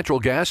oil and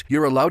natural gas,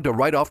 you're allowed to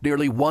write off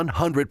nearly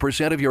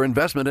 100% of your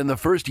investment in the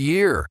first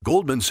year.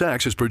 Goldman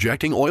Sachs is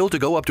projecting oil to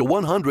go up to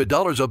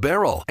 $100 a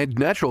barrel, and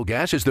natural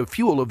gas is the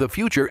fuel of the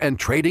future and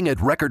trading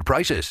at record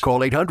prices.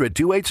 Call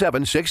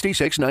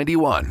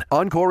 800-287-6691.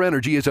 Encore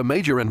Energy is a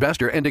major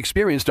investor and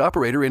experienced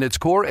operator in its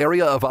core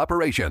area of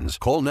operations.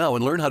 Call now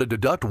and learn how to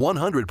deduct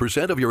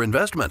 100% of your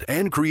investment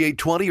and create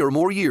 20 or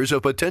more years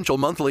of potential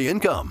monthly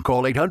income.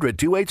 Call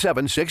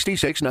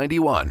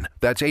 800-287-6691.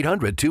 That's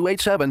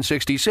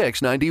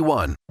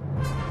 800-287-6691.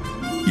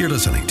 You're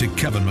listening to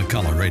Kevin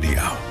McCullough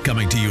Radio,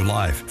 coming to you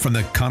live from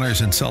the Connors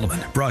and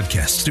Sullivan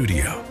Broadcast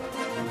Studio.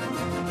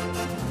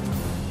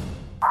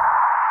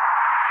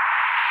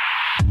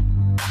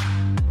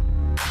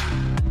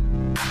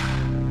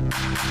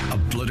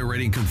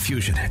 Obliterating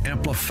confusion,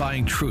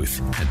 amplifying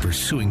truth, and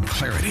pursuing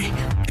clarity.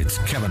 It's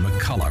Kevin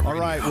McCullough. All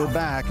right, we're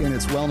back, and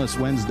it's Wellness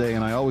Wednesday,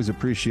 and I always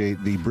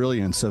appreciate the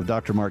brilliance of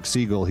Dr. Mark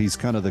Siegel. He's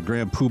kind of the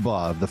grand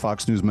poobah of the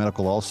Fox News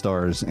Medical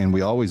All-Stars, and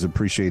we always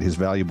appreciate his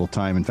valuable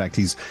time. In fact,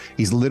 he's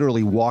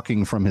literally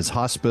walking from his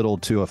hospital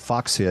to a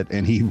Fox hit,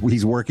 and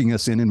he's working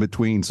us in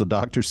between. So,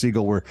 Dr.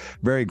 Siegel, we're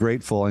very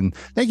grateful, and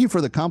thank you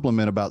for the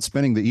compliment about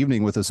spending the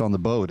evening with us on the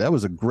boat. That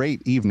was a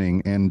great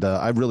evening, and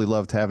I really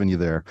loved having you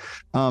there.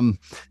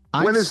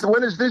 When is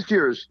this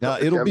year's?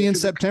 It'll be in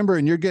September,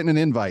 and you're getting an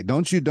invite.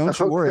 Don't you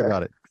worry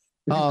about it.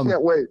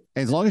 Can't wait.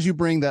 As long as you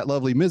bring that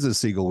lovely Mrs.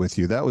 Siegel with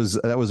you, that was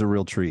a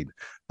real treat.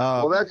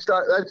 Well,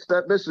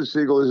 that Mrs.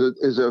 Siegel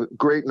is a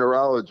great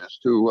neurologist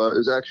who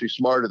is actually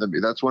smarter than me.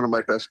 That's one of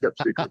my best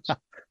kept secrets.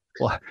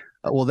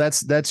 Well,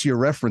 that's your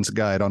reference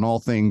guide on all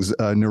things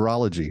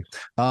neurology.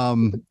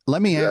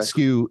 Let me ask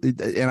you,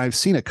 and I've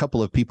seen a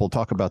couple of people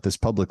talk about this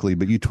publicly,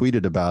 but you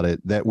tweeted about it,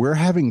 that we're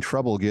having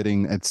trouble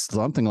getting it's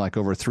something like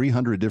over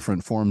 300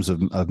 different forms of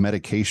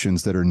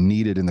medications that are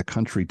needed in the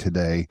country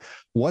today.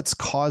 What's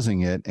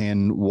causing it,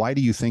 and why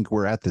do you think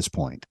we're at this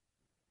point?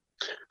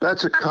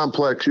 That's a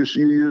complex.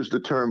 You use the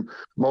term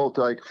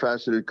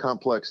multifaceted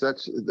complex.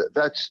 That's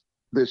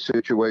this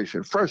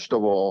situation. First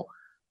of all,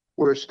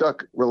 we're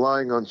stuck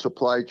relying on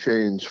supply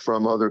chains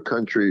from other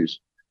countries,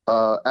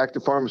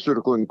 active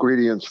pharmaceutical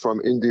ingredients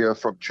from India,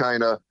 from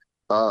China.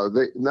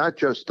 Not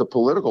just the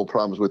political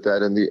problems with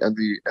that and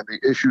the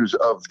issues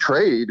of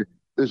trade.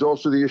 There's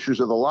also the issues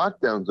of the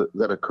lockdowns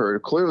that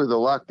occurred. Clearly, the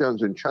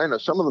lockdowns in China,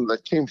 some of them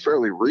that came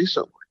fairly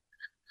recently,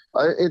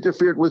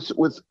 interfered with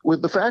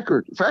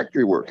the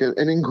factory work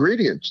and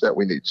ingredients that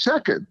we need.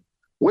 Second,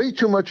 way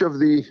too much of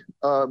the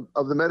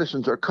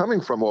medicines are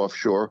coming from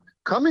offshore,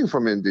 coming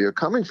from India,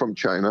 coming from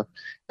China,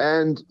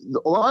 and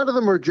a lot of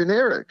them are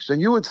generics. And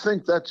you would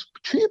think that's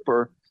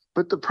cheaper,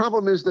 but the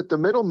problem is that the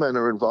middlemen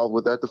are involved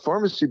with that. The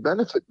pharmacy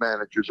benefit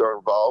managers are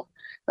involved,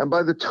 and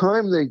by the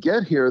time they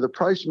get here, the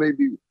price may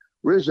be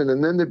risen,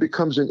 and then there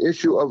becomes an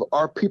issue of,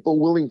 are people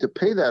willing to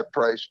pay that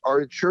price?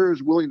 Are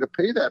insurers willing to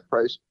pay that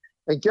price?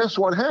 And guess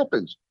what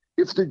happens?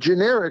 If the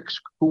generics,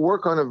 who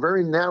work on a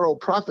very narrow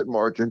profit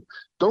margin,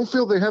 don't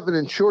feel they have an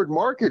insured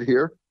market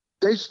here,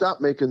 they stop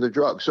making the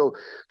drug. So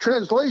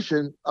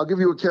translation, I'll give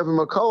you a Kevin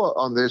McCullough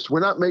on this. We're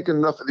not making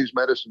enough of these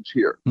medicines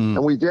here,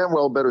 and we damn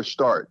well better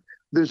start.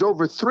 There's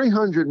over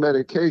 300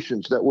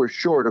 medications that we're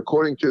short,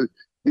 according to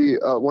the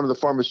one of the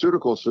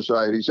pharmaceutical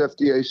societies.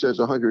 FDA says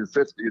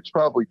 150. It's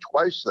probably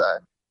twice that.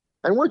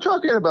 And we're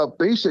talking about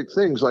basic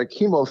things like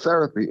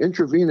chemotherapy,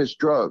 intravenous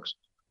drugs,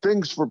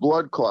 things for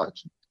blood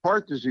clots,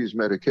 heart disease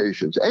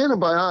medications,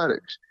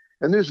 antibiotics.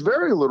 And there's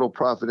very little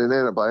profit in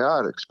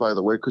antibiotics, by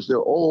the way, because they're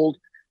old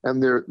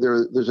and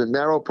there's a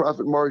narrow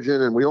profit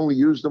margin, and we only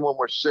use them when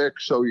we're sick,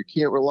 so you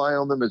can't rely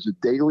on them as a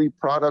daily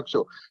product.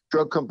 So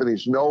drug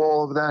companies know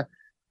all of that.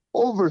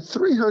 Over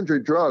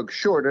 300 drugs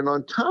short. And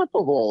on top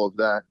of all of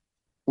that,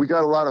 we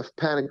got a lot of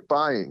panic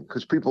buying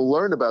because people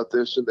learn about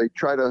this and they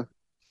try to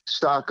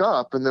stock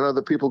up, and then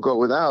other people go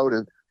without.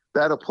 And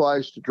that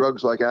applies to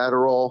drugs like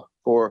Adderall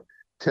for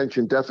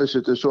attention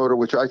deficit disorder,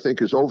 which I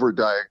think is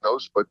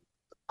overdiagnosed. But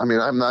I mean,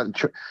 I'm not in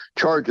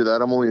charge of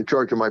that. I'm only in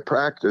charge of my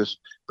practice.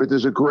 But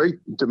there's a great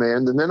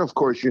demand. And then, of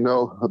course, you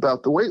know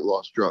about the weight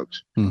loss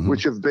drugs,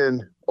 which have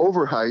been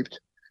overhyped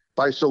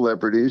by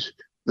celebrities.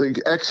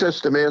 The excess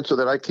demand so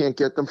that I can't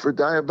get them for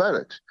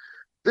diabetics.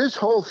 This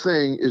whole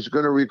thing is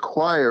going to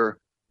require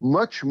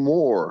much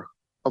more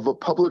of a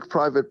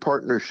public-private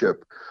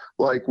partnership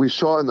like we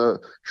saw in the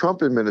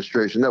Trump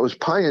administration that was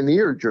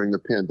pioneered during the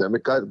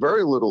pandemic, got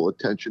very little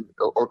attention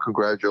or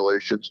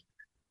congratulations.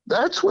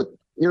 That's what,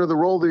 you know, the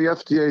role of the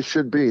FDA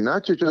should be,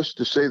 not just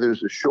to say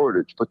there's a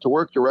shortage, but to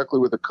work directly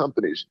with the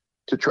companies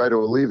to try to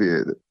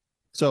alleviate it.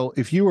 So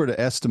if you were to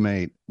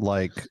estimate,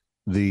 like,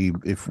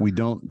 if we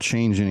don't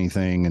change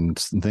anything and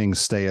things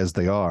stay as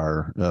they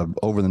are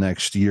over the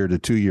next year to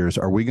 2 years,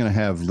 are we going to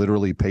have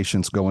literally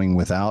patients going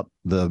without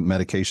the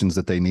medications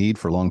that they need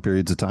for long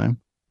periods of time?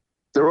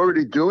 They're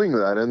already doing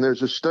that. And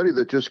there's a study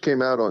that just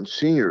came out on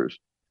seniors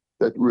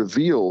that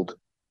revealed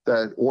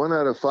that 1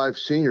 out of 5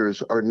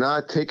 seniors are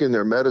not taking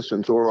their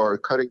medicines or are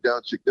cutting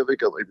down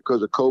significantly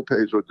because of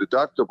copays or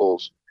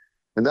deductibles.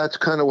 And that's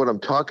kind of what I'm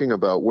talking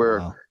about,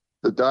 where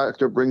the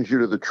doctor brings you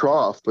to the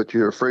trough, but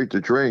you're afraid to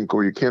drink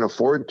or you can't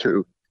afford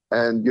to.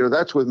 And, you know,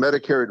 that's with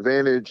Medicare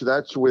Advantage.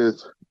 That's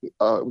with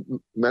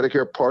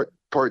Medicare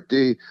Part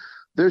D.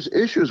 There's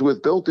issues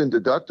with built-in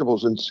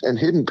deductibles and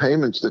hidden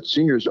payments that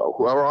seniors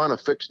who are on a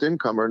fixed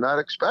income are not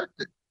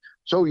expecting.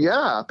 So,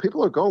 yeah,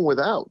 people are going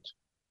without.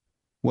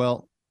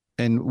 Well,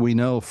 and we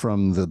know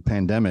from the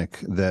pandemic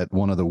that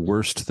one of the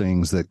worst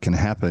things that can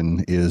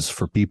happen is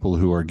for people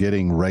who are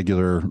getting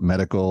regular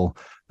medical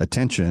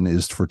attention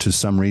is for, to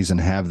some reason,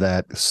 have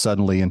that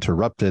suddenly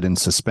interrupted and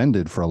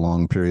suspended for a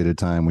long period of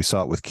time. We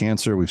saw it with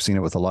cancer. We've seen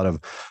it with a lot of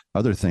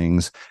other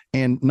things.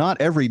 And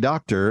not every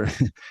doctor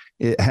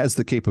it has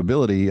the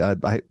capability.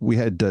 We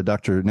had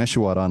Dr.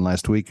 Neshawat on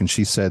last week, and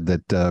she said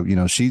that, you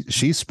know,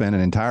 she spent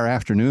an entire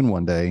afternoon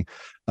one day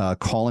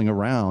calling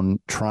around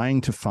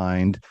trying to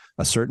find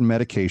a certain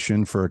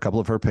medication for a couple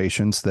of her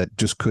patients that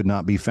just could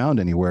not be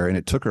found anywhere. And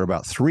it took her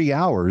about 3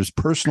 hours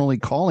personally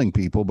calling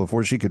people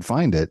before she could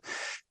find it.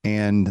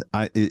 And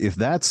if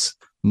that's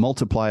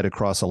multiplied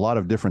across a lot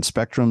of different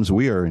spectrums,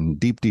 we are in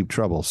deep, deep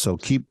trouble. So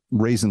keep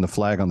raising the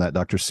flag on that,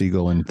 Dr.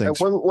 Siegel. And thanks.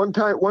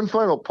 One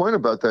final point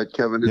about that,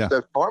 Kevin, is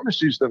that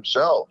pharmacies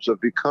themselves have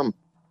become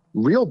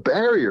real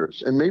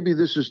barriers. And maybe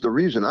this is the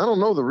reason. I don't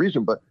know the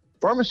reason, but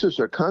pharmacists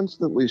are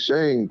constantly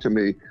saying to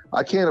me,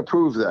 I can't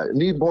approve that. I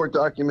need more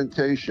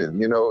documentation.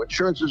 You know,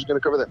 insurance is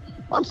going to cover that.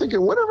 I'm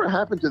thinking, whatever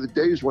happened to the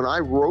days when I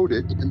wrote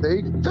it and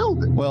they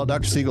filled it? Well,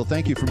 Dr. Siegel,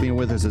 thank you for being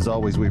with us as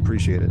always. We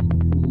appreciate it.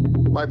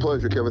 My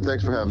pleasure, Kevin.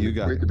 Thanks for having me.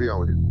 Great to be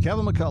on with you.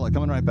 Kevin McCullough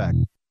coming right back.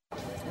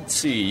 Let's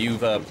see,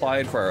 you've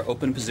applied for our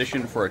open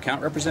position for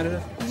account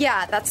representative?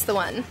 Yeah, that's the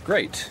one.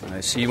 Great.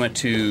 I see you went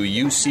to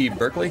UC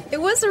Berkeley?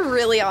 It was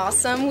really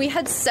awesome. We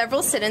had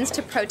several sit-ins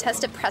to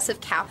protest oppressive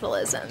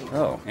capitalism.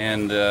 Oh,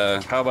 and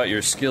how about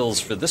your skills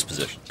for this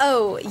position?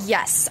 Oh,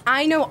 yes.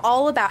 I know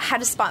all about how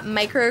to spot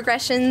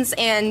microaggressions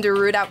and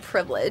root out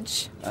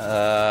privilege.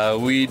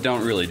 We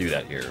don't really do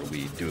that here.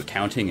 We do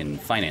accounting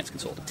and finance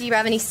consulting. Do you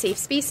have any safe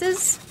spaces?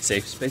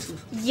 Safe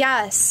spaces?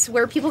 Yes,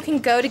 where people can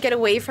go to get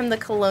away from the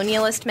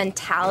colonialist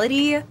mentality.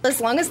 mentality.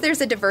 As long as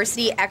there's a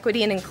diversity,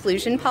 equity, and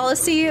inclusion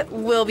policy,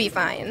 we'll be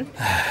fine.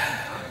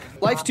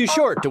 Life's too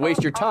short to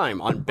waste your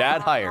time on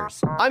bad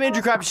hires. I'm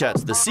Andrew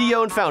Krapschutz, the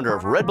CEO and founder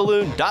of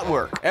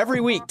RedBalloon.work.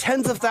 Every week,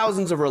 tens of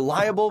thousands of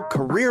reliable,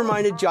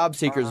 career-minded job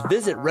seekers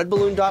visit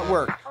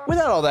RedBalloon.work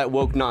without all that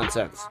woke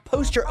nonsense.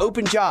 Post your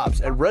open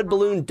jobs at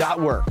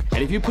RedBalloon.work.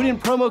 And if you put in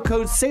promo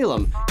code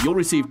SALEM, you'll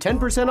receive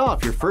 10%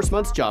 off your first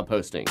month's job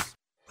postings.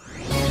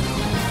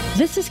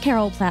 This is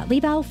Carol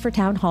Platt-Liebau for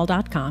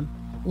townhall.com.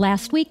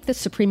 Last week, the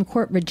Supreme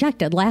Court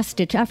rejected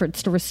last-ditch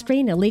efforts to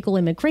restrain illegal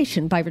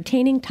immigration by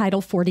retaining Title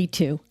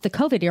 42, the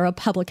COVID-era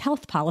public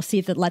health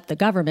policy that let the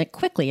government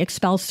quickly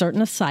expel certain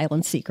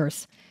asylum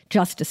seekers.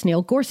 Justice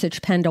Neil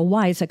Gorsuch penned a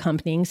wise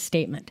accompanying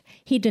statement.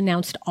 He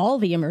denounced all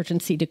the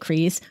emergency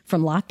decrees,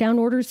 from lockdown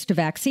orders to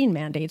vaccine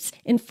mandates,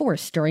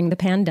 enforced during the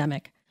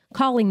pandemic,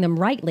 calling them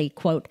rightly,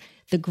 quote,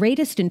 the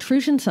greatest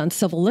intrusions on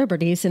civil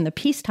liberties in the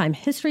peacetime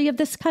history of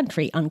this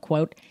country,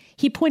 unquote.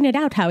 He pointed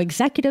out how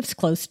executives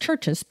closed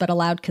churches but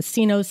allowed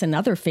casinos and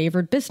other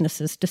favored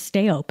businesses to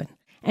stay open.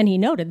 And he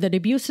noted that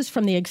abuses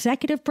from the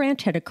executive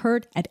branch had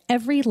occurred at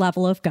every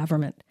level of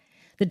government.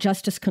 The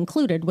justice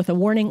concluded with a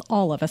warning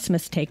all of us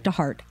must take to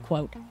heart,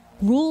 quote,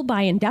 rule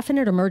by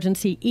indefinite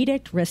emergency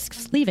edict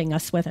risks leaving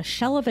us with a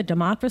shell of a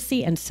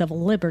democracy and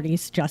civil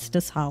liberties just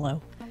as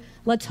hollow.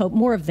 Let's hope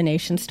more of the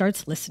nation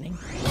starts listening.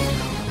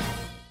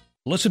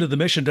 Listen to The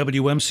Mission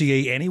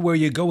WMCA anywhere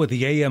you go with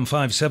the AM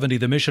 570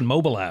 The Mission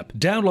mobile app.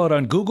 Download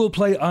on Google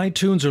Play,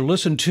 iTunes, or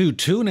listen to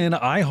TuneIn,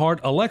 iHeart,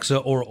 Alexa,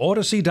 or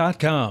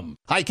Odyssey.com.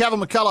 Hi, Kevin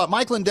McCullough.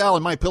 Mike Lindell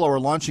and MyPillow are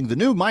launching the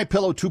new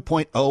MyPillow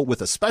 2.0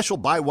 with a special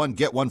buy one,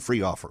 get one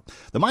free offer.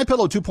 The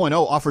MyPillow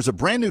 2.0 offers a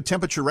brand new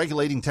temperature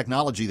regulating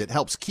technology that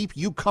helps keep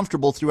you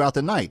comfortable throughout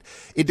the night.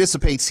 It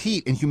dissipates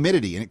heat and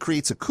humidity, and it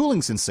creates a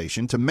cooling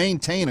sensation to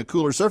maintain a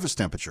cooler surface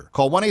temperature.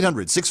 Call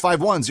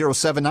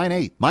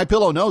 1-800-651-0798.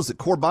 MyPillow knows that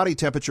core body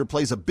temperature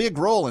plays a big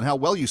role in how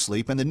well you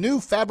sleep, and the new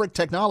fabric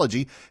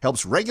technology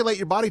helps regulate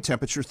your body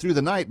temperature through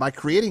the night by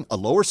creating a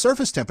lower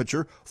surface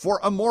temperature for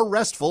a more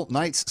restful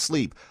night's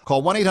sleep.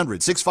 Call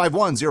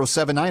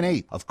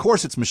 1-800-651-0798. Of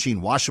course, it's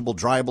machine washable,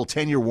 dryable,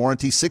 10-year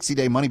warranty,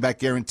 60-day money-back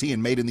guarantee,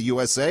 and made in the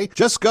USA.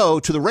 Just go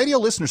to the radio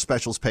listener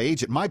specials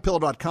page at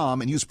mypillow.com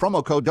and use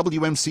promo code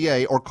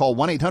WMCA or call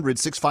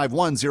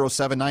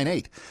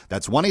 1-800-651-0798.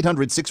 That's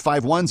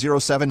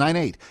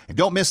 1-800-651-0798. And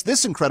don't miss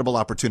this incredible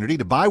opportunity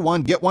to buy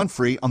one, get one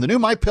free on the new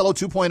MyPillow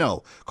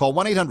 2.0. Call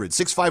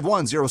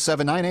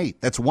 1-800-651-0798.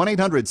 That's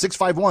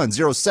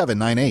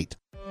 1-800-651-0798.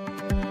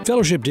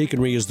 Fellowship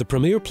Deaconry is the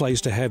premier place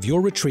to have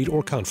your retreat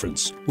or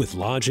conference. With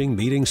lodging,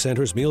 meeting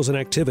centers, meals, and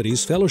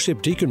activities,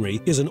 Fellowship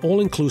Deaconry is an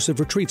all-inclusive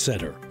retreat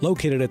center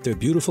located at their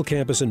beautiful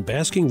campus in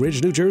Basking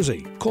Ridge, New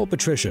Jersey. Call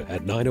Patricia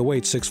at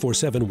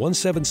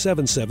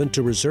 908-647-1777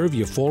 to reserve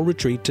your fall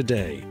retreat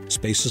today.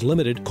 Space is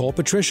limited. Call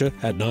Patricia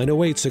at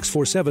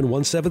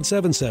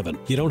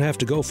 908-647-1777. You don't have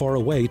to go far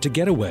away to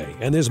get away.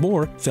 And there's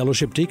more.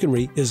 Fellowship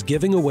Deaconry is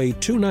giving away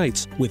 2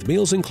 nights with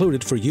meals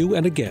included for you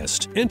and a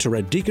guest. Enter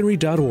at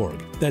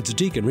deaconry.org. That's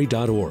deaconry.org.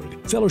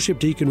 Fellowship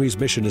Deaconry's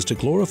mission is to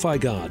glorify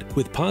God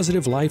with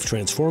positive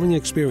life-transforming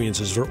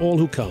experiences for all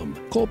who come.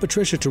 Call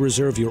Patricia to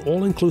reserve your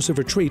all-inclusive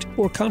retreat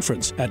or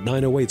conference at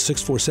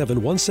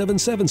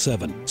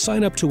 908-647-1777.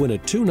 Sign up to win a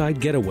 2-night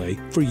getaway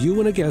for you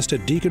and a guest at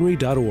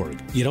deaconry.org.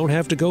 You don't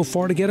have to go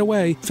far to get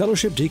away.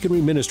 Fellowship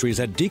Deaconry Ministries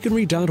at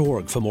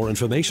deaconry.org for more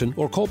information,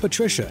 or call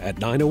Patricia at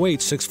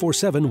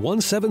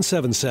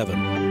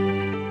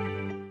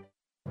 908-647-1777.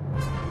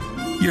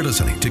 You're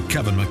listening to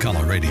Kevin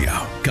McCullough Radio,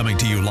 coming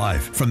to you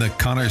live from the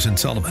Connors and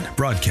Sullivan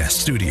Broadcast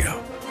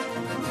Studio.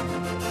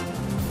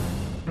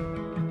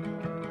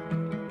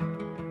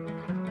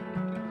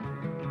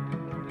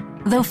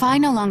 Though Phi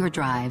no longer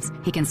drives,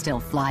 he can still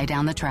fly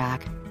down the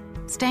track.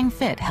 Staying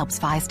fit helps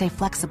Phi stay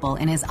flexible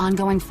in his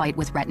ongoing fight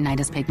with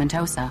retinitis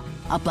pigmentosa,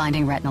 a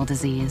blinding retinal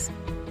disease.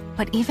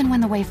 But even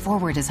when the way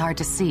forward is hard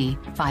to see,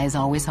 Phi is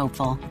always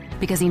hopeful,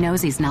 because he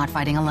knows he's not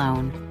fighting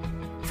alone.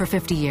 For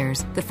 50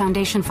 years, the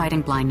Foundation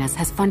Fighting Blindness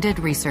has funded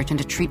research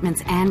into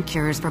treatments and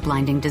cures for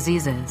blinding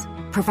diseases,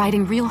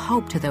 providing real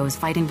hope to those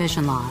fighting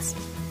vision loss.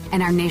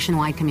 And our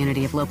nationwide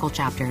community of local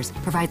chapters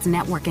provides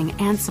networking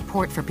and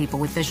support for people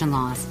with vision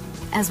loss,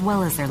 as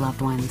well as their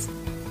loved ones.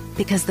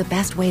 Because the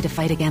best way to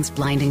fight against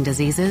blinding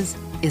diseases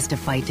is to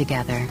fight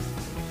together.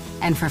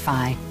 And for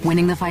Phi,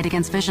 winning the fight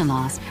against vision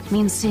loss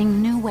means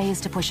seeing new ways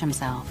to push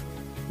himself.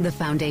 The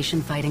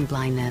Foundation Fighting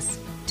Blindness.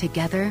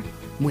 Together,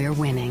 we're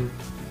winning.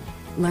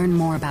 Learn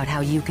more about how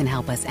you can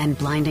help us end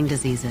blinding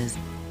diseases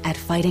at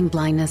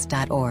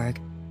fightingblindness.org.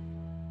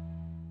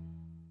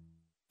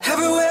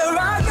 Everywhere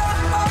I go,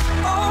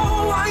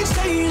 I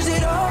change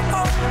it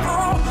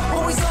all.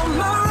 Always on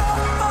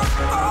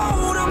my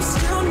road, I'm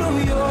still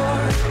New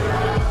York.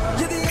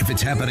 If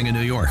it's happening in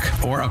New York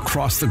or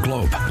across the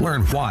globe,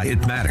 learn why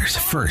it matters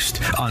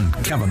first on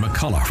Kevin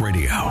McCullough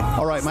Radio.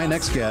 All right, my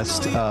next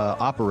guest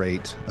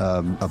operate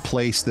a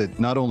place that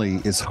not only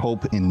is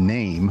hope in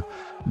name,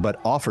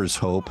 but offers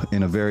hope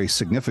in a very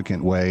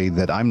significant way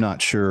that I'm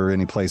not sure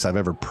any place I've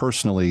ever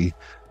personally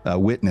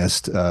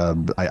witnessed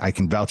I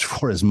can vouch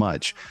for as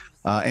much.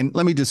 And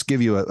let me just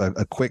give you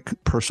a quick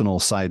personal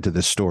side to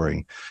this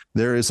story.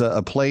 There is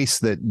a place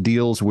that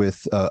deals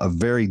with a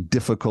very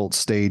difficult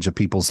stage of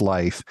people's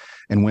life.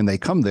 And when they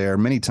come there,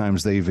 many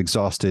times they've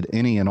exhausted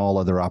any and all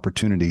other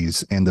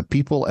opportunities. And the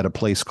people at a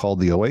place called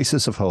the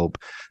Oasis of Hope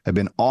have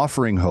been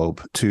offering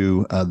hope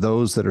to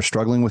those that are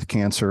struggling with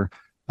cancer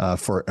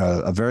for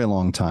a very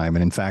long time.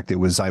 And in fact, it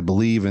was, I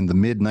believe, in the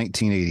mid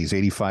 1980s,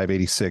 85,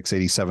 86,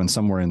 87,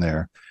 somewhere in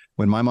there,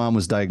 when my mom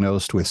was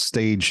diagnosed with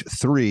stage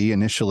 3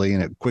 initially,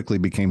 and it quickly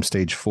became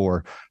stage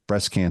 4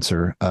 breast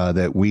cancer,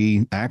 that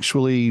we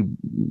actually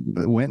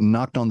went and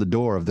knocked on the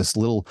door of this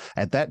little,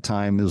 at that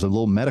time, it was a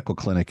little medical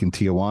clinic in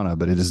Tijuana,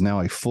 but it is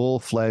now a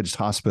full-fledged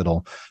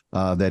hospital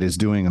that is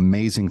doing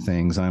amazing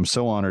things. And I'm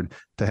so honored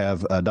to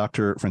have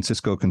Dr.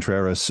 Francisco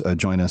Contreras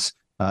join us,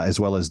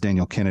 as well as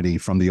Daniel Kennedy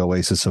from the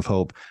Oasis of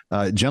Hope.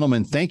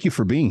 Gentlemen, thank you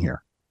for being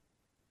here.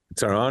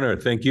 It's our honor.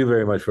 Thank you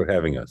very much for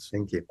having us.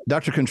 Thank you.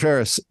 Dr.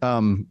 Contreras,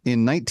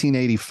 in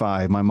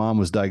 1985, my mom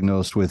was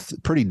diagnosed with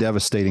pretty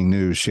devastating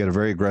news. She had a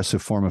very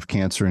aggressive form of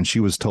cancer, and she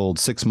was told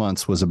 6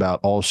 months was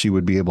about all she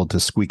would be able to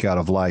squeak out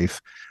of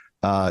life.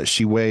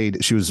 She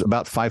was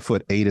about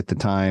 5'8" at the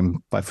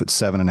time,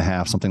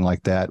 5'7.5", something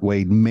like that,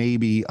 weighed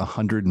maybe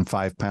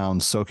 105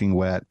 pounds soaking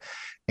wet.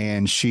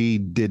 And she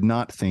did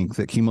not think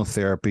that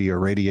chemotherapy or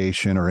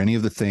radiation or any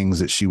of the things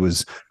that she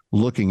was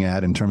looking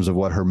at in terms of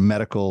what her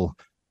medical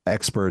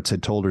experts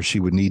had told her she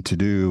would need to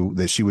do,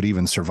 that she would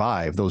even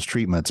survive those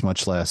treatments,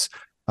 much less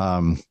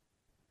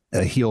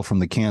heal from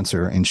the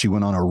cancer. And she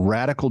went on a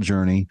radical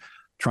journey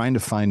trying to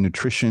find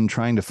nutrition,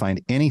 trying to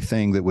find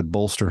anything that would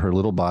bolster her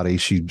little body.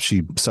 She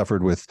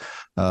suffered with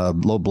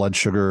low blood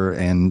sugar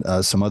and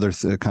some other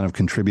kind of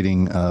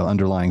contributing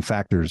underlying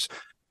factors.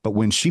 But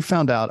when she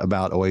found out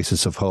about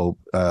Oasis of Hope,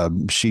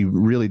 she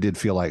really did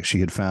feel like she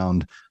had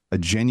found a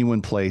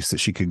genuine place that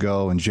she could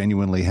go and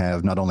genuinely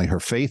have not only her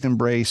faith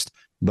embraced,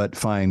 but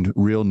find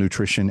real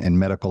nutrition and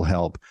medical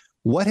help.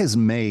 What has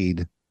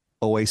made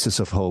Oasis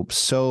of Hope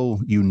so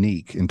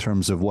unique in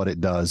terms of what it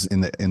does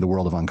in the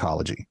world of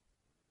oncology?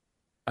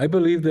 I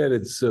believe that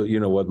it's,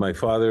 what my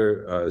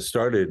father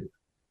started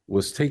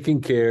was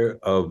taking care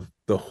of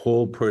the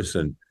whole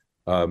person.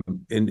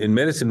 In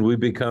medicine, we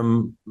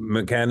become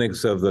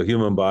mechanics of the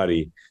human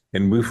body,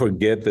 and we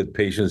forget that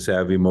patients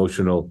have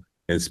emotional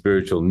and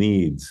spiritual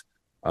needs.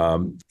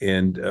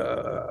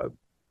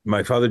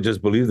 My father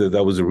just believed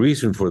that was a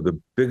reason for the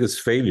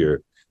biggest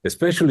failure,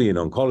 especially in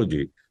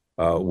oncology,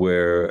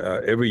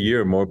 where every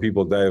year more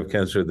people die of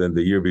cancer than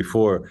the year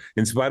before,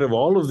 in spite of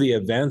all of the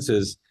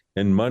advances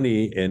in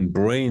money and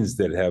brains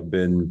that have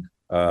been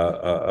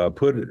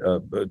put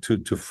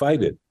to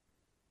fight it.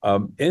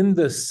 And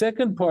the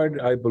second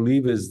part, I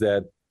believe, is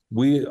that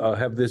we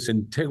have this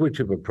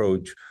integrative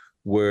approach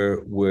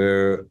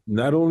where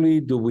not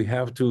only do we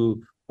have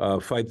to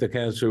fight the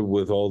cancer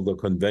with all the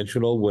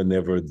conventional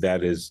whenever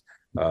that is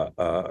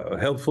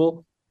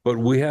helpful, but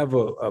we have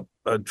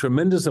a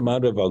tremendous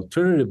amount of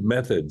alternative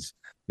methods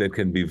that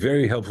can be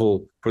very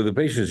helpful for the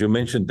patients. You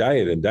mentioned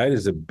diet, and diet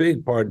is a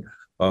big part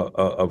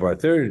of our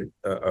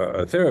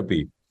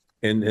therapy.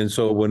 And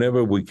so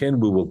whenever we can,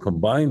 we will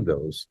combine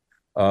those.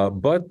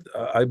 But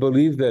I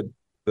believe that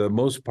the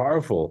most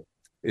powerful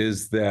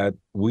is that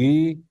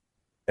we,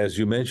 as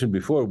you mentioned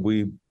before,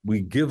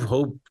 we give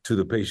hope to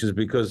the patients,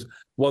 because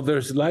while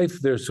there's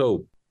life, there's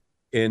hope.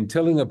 In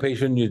telling a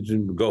patient you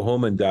can go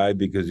home and die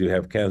because you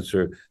have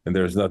cancer and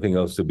there's nothing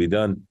else to be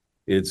done,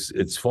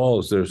 it's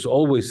false. There's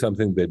always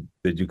something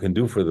that you can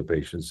do for the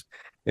patients.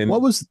 And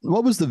what was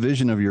the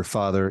vision of your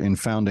father in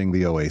founding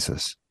the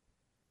Oasis?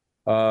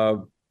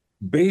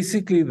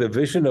 Basically, the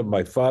vision of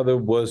my father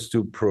was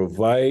to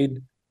provide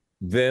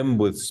them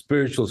with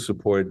spiritual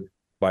support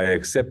by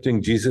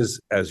accepting Jesus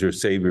as your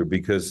savior,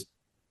 because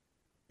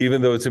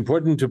even though it's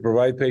important to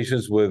provide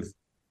patients with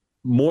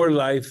more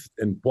life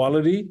and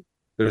quality,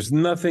 there's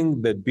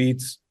nothing that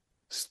beats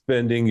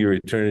spending your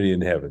eternity in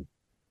heaven.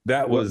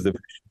 That was the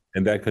vision,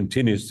 and that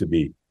continues to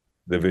be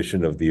the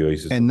vision of the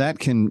Oasis. And that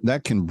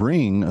can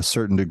bring a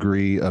certain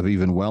degree of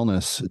even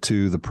wellness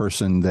to the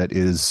person that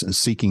is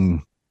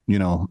seeking,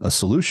 a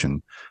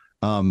solution.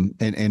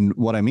 And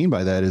what I mean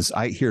by that is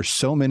I hear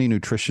so many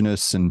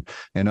nutritionists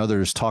and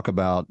others talk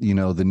about,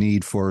 the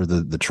need for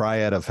the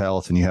triad of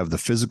health, and you have the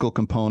physical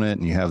component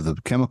and you have the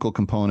chemical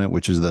component,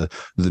 which is the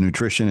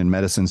nutrition and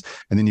medicines.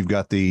 And then you've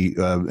got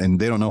and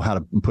they don't know how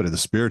to put it, the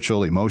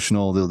spiritual,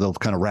 emotional, they'll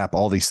kind of wrap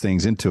all these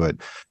things into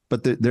it.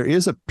 But there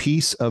is a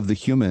piece of the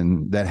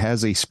human that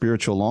has a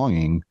spiritual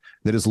longing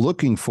that is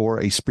looking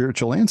for a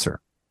spiritual answer.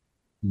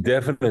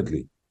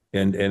 Definitely.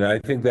 And I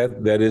think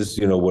that is,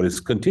 what is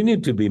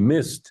continued to be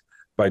missed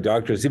by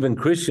doctors, even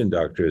Christian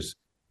doctors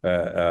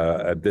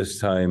at this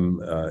time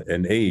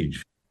and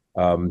age.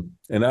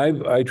 And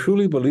I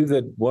truly believe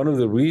that one of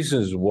the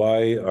reasons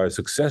why our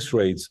success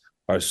rates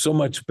are so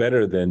much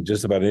better than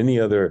just about any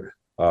other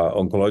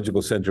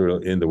oncological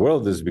center in the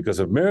world is because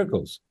of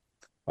miracles.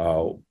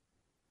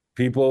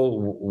 People,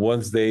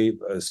 once they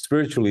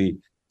spiritually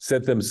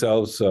set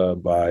themselves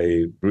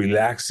by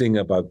relaxing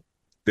about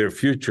their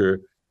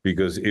future,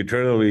 because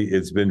eternally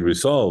it's been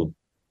resolved,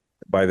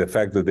 by the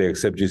fact that they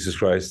accept Jesus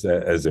Christ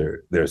as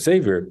their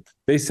Savior,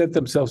 they set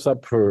themselves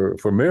up for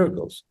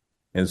miracles.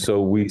 And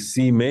so we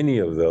see many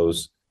of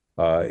those,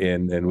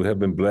 and we have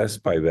been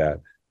blessed by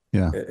that.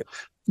 Yeah.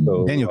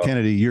 So, Daniel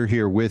Kennedy, you're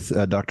here with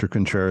Dr.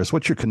 Contreras.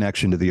 What's your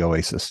connection to the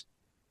Oasis?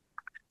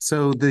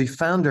 So the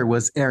founder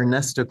was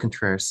Ernesto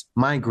Contreras,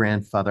 my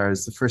grandfather. I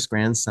was the first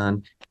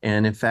grandson.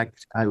 And in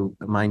fact,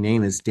 my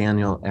name is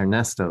Daniel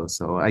Ernesto.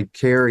 So I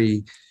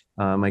carry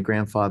my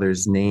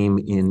grandfather's name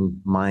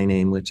in my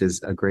name, which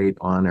is a great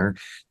honor.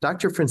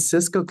 Dr.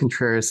 Francisco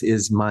Contreras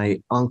is my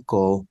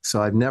uncle.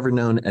 So I've never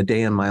known a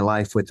day in my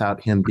life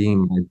without him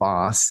being my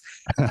boss.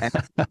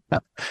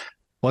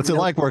 What's it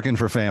like working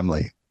for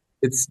family?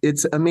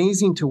 It's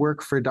amazing to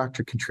work for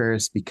Dr.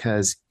 Contreras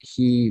because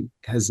he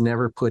has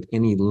never put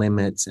any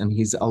limits, and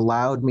he's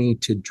allowed me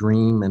to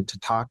dream and to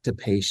talk to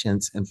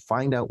patients and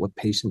find out what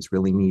patients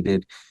really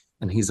needed.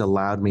 And he's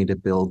allowed me to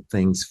build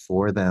things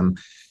for them.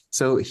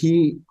 So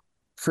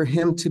for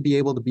him to be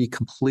able to be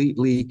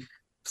completely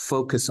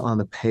focused on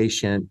the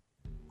patient,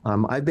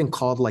 I've been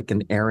called like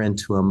an Aaron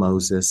to a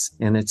Moses,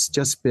 and it's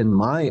just been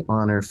my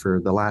honor for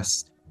the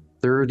last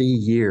 30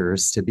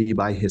 years to be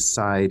by his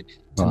side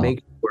to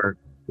make sure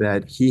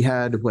that he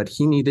had what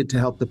he needed to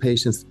help the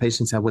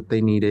patients had what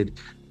they needed.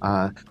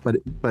 But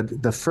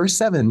the first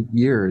 7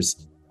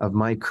 years of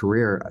my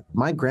career,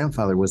 my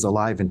grandfather was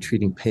alive and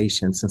treating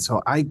patients. And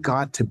so I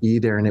got to be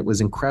there, and it was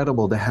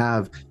incredible to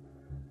have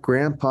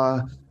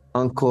grandpa,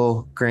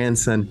 uncle,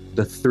 grandson,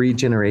 the 3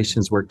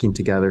 generations working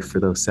together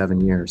for those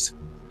 7 years.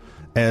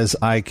 As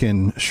I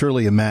can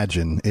surely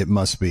imagine, it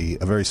must be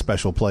a very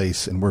special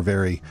place, and we're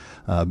very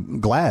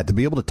glad to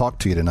be able to talk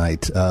to you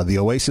tonight. The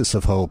Oasis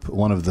of Hope,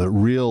 one of the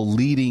real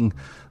leading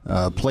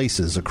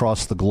places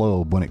across the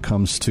globe when it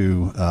comes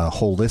to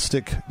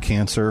holistic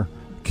cancer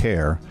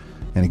care.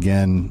 And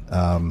again,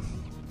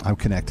 I'm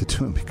connected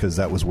to him because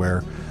that was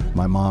where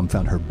my mom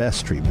found her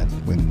best treatment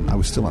when I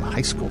was still in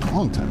high school, a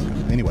long time ago.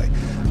 Anyway,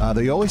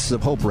 the Oasis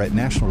of Hope are at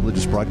National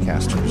Religious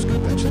Broadcasters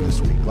Convention this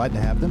week. Glad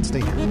to have them.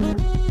 Stay here.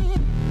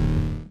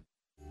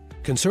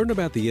 Concerned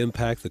about the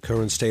impact the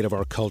current state of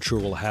our culture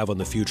will have on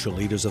the future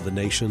leaders of the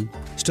nation?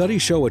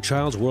 Studies show a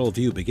child's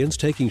worldview begins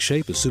taking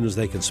shape as soon as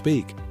they can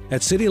speak.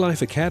 At City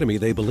Life Academy,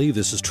 they believe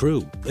this is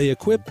true. They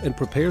equip and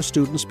prepare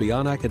students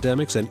beyond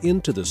academics and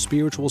into the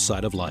spiritual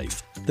side of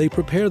life. They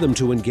prepare them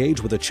to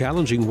engage with a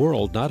challenging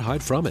world, not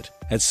hide from it.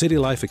 At City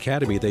Life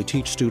Academy, they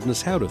teach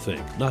students how to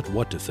think, not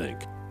what to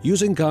think.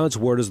 Using God's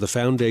Word as the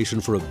foundation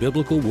for a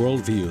biblical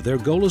worldview, their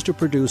goal is to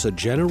produce a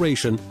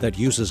generation that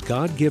uses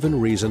God-given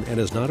reason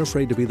and is not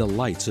afraid to be the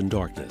lights in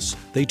darkness.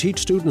 They teach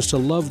students to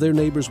love their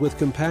neighbors with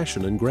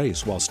compassion and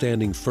grace while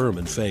standing firm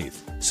in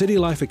faith. City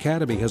Life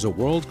Academy has a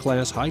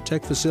world-class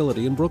high-tech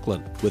facility in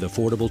Brooklyn with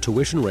affordable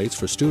tuition rates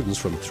for students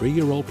from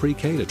 3-year-old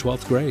pre-K to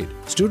 12th grade.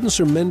 Students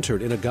are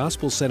mentored in a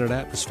gospel-centered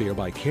atmosphere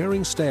by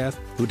caring staff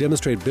who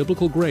demonstrate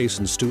biblical grace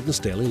in students'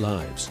 daily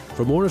lives.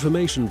 For more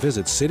information,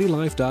 visit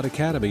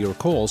citylife.academy or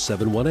call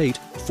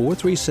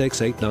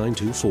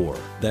 718-436-8924.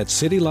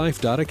 That's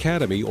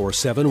citylife.academy or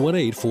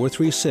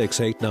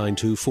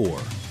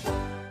 718-436-8924.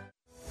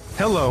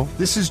 Hello,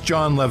 this is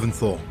John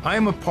Leventhal. I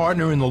am a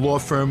partner in the law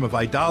firm of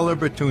Idala,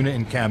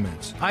 Bertuna &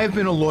 Kamens. I have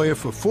been a lawyer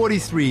for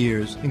 43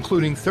 years,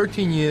 including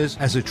 13 years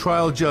as a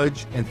trial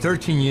judge and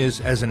 13 years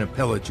as an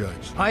appellate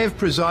judge. I have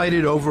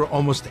presided over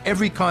almost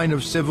every kind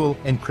of civil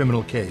and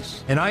criminal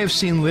case, and I have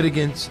seen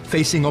litigants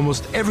facing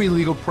almost every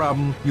legal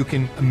problem you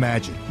can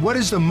imagine. What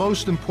is the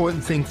most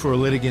important thing for a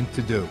litigant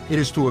to do? It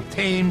is to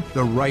obtain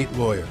the right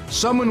lawyer,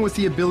 someone with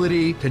the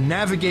ability to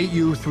navigate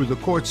you through the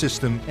court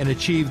system and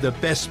achieve the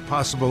best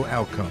possible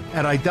outcome.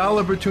 At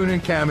Idala,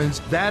 Bertuna &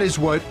 Kamens, that is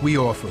what we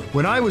offer.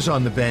 When I was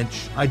on the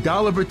bench,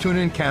 Idala,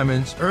 Bertuna &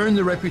 Kamens earned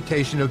the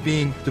reputation of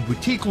being the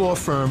boutique law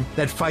firm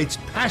that fights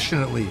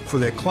passionately for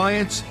their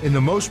clients in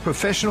the most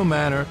professional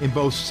manner in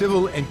both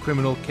civil and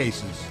criminal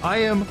cases. I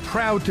am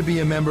proud to be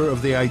a member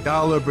of the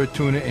Idala,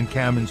 Bertuna &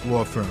 Kamens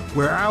law firm,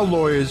 where our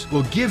lawyers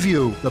will give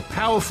you the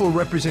powerful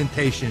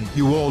representation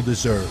you all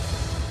deserve.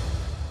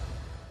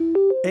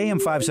 AM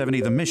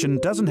 570 The Mission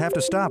doesn't have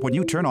to stop when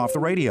you turn off the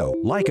radio.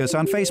 Like us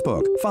on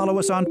Facebook. Follow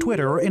us on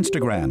Twitter or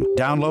Instagram.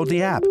 Download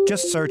the app.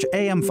 Just search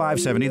AM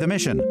 570 The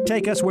Mission.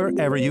 Take us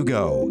wherever you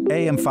go.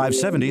 AM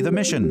 570 The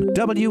Mission.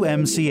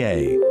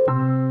 WMCA.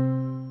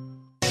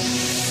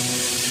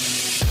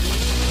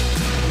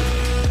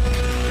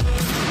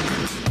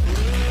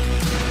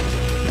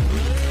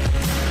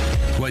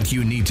 What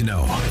you need to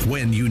know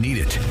when you need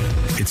it.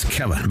 It's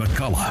Kevin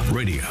McCullough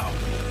Radio.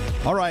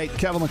 All right,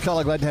 Kevin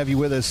McCullough, glad to have you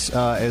with us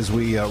as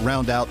we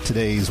round out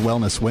today's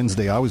Wellness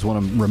Wednesday. I always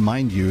want to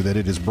remind you that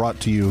it is brought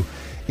to you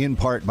in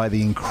part by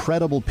the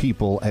incredible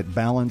people at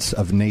Balance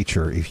of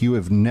Nature. If you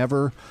have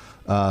never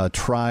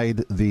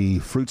tried the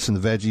fruits and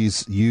the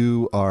veggies,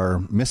 you are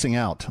missing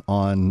out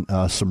on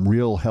some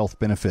real health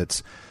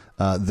benefits.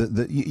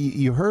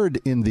 You heard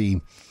in the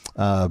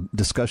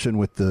discussion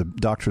with the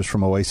doctors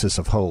from Oasis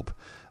of Hope.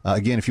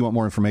 Again, if you want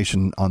more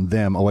information on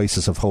them,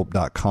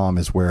 oasisofhope.com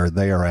is where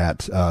they are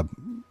at.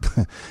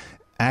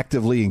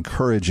 actively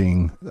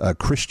encouraging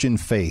Christian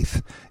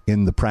faith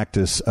in the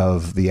practice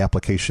of the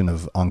application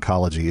of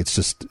oncology.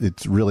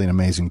 It's really an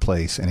amazing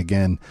place. And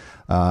again,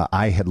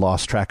 I had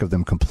lost track of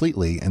them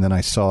completely, and then I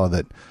saw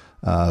that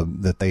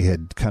they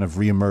had kind of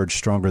reemerged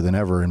stronger than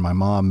ever, and my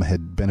mom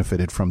had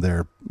benefited from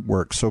their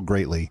work so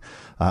greatly.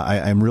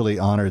 I'm really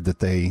honored that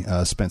they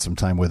spent some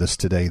time with us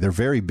today. They're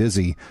very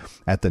busy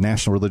at the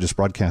National Religious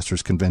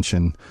Broadcasters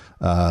Convention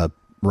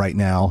right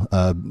now,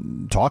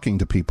 talking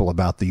to people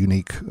about the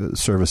unique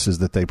services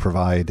that they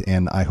provide,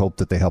 and I hope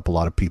that they help a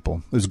lot of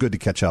people. It was good to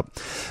catch up.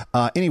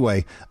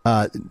 Anyway,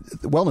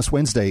 Wellness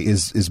Wednesday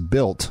is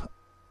built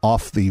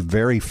off the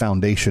very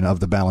foundation of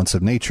the balance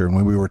of nature. And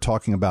when we were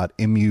talking about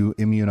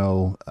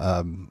immuno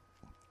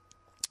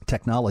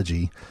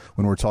technology,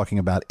 when we're talking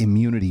about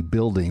immunity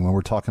building, when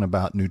we're talking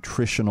about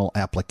nutritional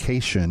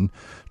application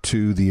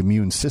to the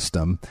immune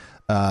system,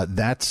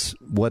 that's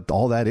what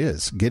all that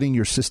is. Getting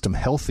your system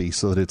healthy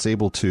so that it's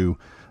able to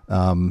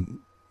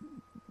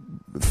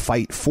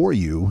fight for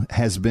you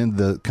has been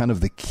the kind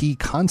of the key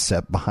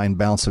concept behind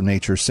Balance of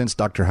Nature since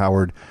Dr.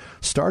 Howard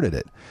started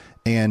it.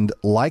 And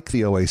like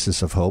the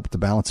Oasis of Hope, the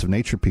Balance of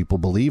Nature people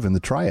believe in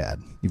the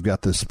triad. You've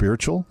got the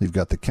spiritual, you've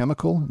got the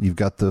chemical, you've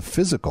got the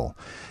physical.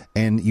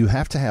 And you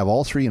have to have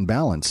all three in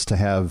balance to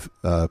have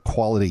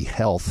quality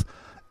health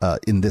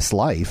in this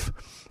life.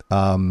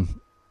 And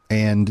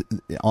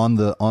on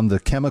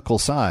the chemical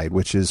side,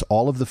 which is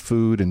all of the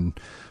food and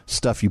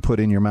stuff you put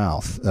in your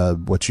mouth,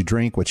 what you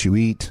drink, what you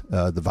eat,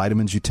 the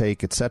vitamins you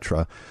take,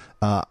 etc.,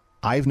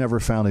 I've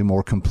never found a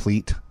more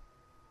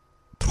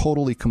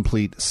totally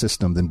complete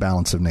system than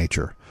Balance of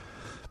Nature.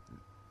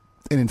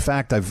 And in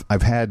fact,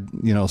 I've had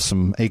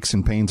some aches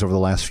and pains over the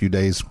last few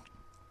days.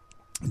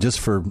 Just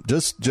for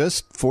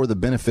the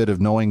benefit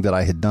of knowing that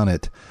I had done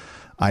it,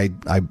 I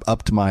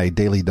upped my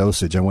daily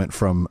dosage. I went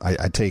from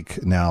I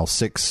take now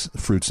 6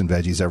 fruits and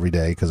veggies every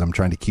day because I'm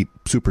trying to keep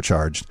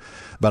supercharged,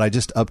 but I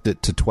just upped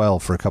it to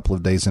 12 for a couple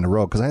of days in a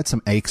row because I had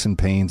some aches and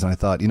pains, and I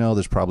thought,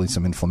 there's probably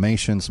some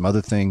inflammation, some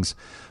other things.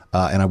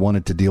 And I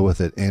wanted to deal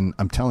with it. And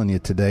I'm telling you,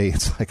 today,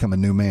 it's like I'm a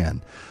new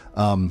man.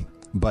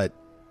 But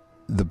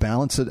the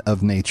Balance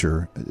of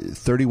Nature,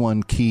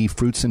 31 key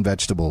fruits and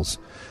vegetables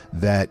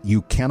that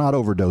you cannot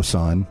overdose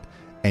on,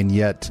 and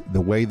yet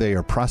the way they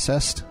are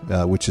processed,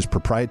 which is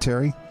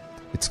proprietary,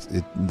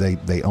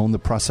 they own the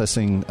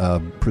processing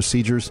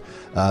procedures.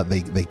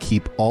 They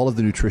keep all of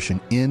the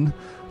nutrition in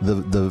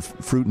the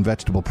fruit and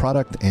vegetable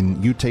product,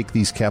 and you take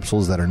these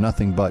capsules that are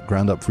nothing but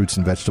ground up fruits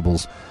and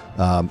vegetables,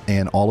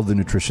 and all of the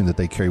nutrition that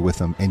they carry with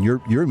them, and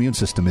your immune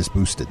system is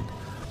boosted.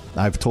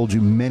 I've told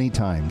you many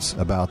times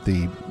about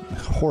the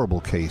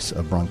horrible case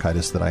of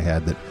bronchitis that I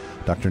had that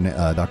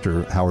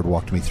Dr. Howard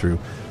walked me through.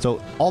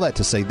 So all that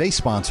to say, they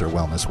sponsor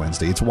Wellness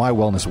Wednesday. It's why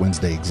Wellness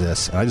Wednesday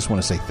exists. And I just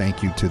want to say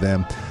thank you to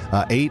them.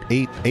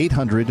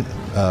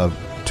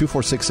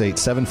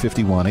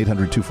 800-2468-751,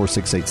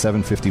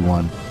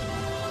 800-2468-751.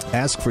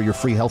 Ask for your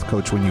free health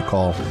coach when you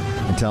call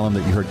and tell them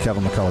that you heard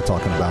Kevin McCullough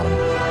talking about him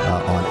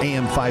on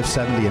AM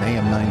 570 and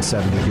AM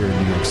 970 here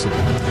in New York City.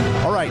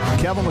 All right,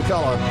 Kevin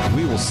McCullough,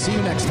 we will see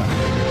you next time.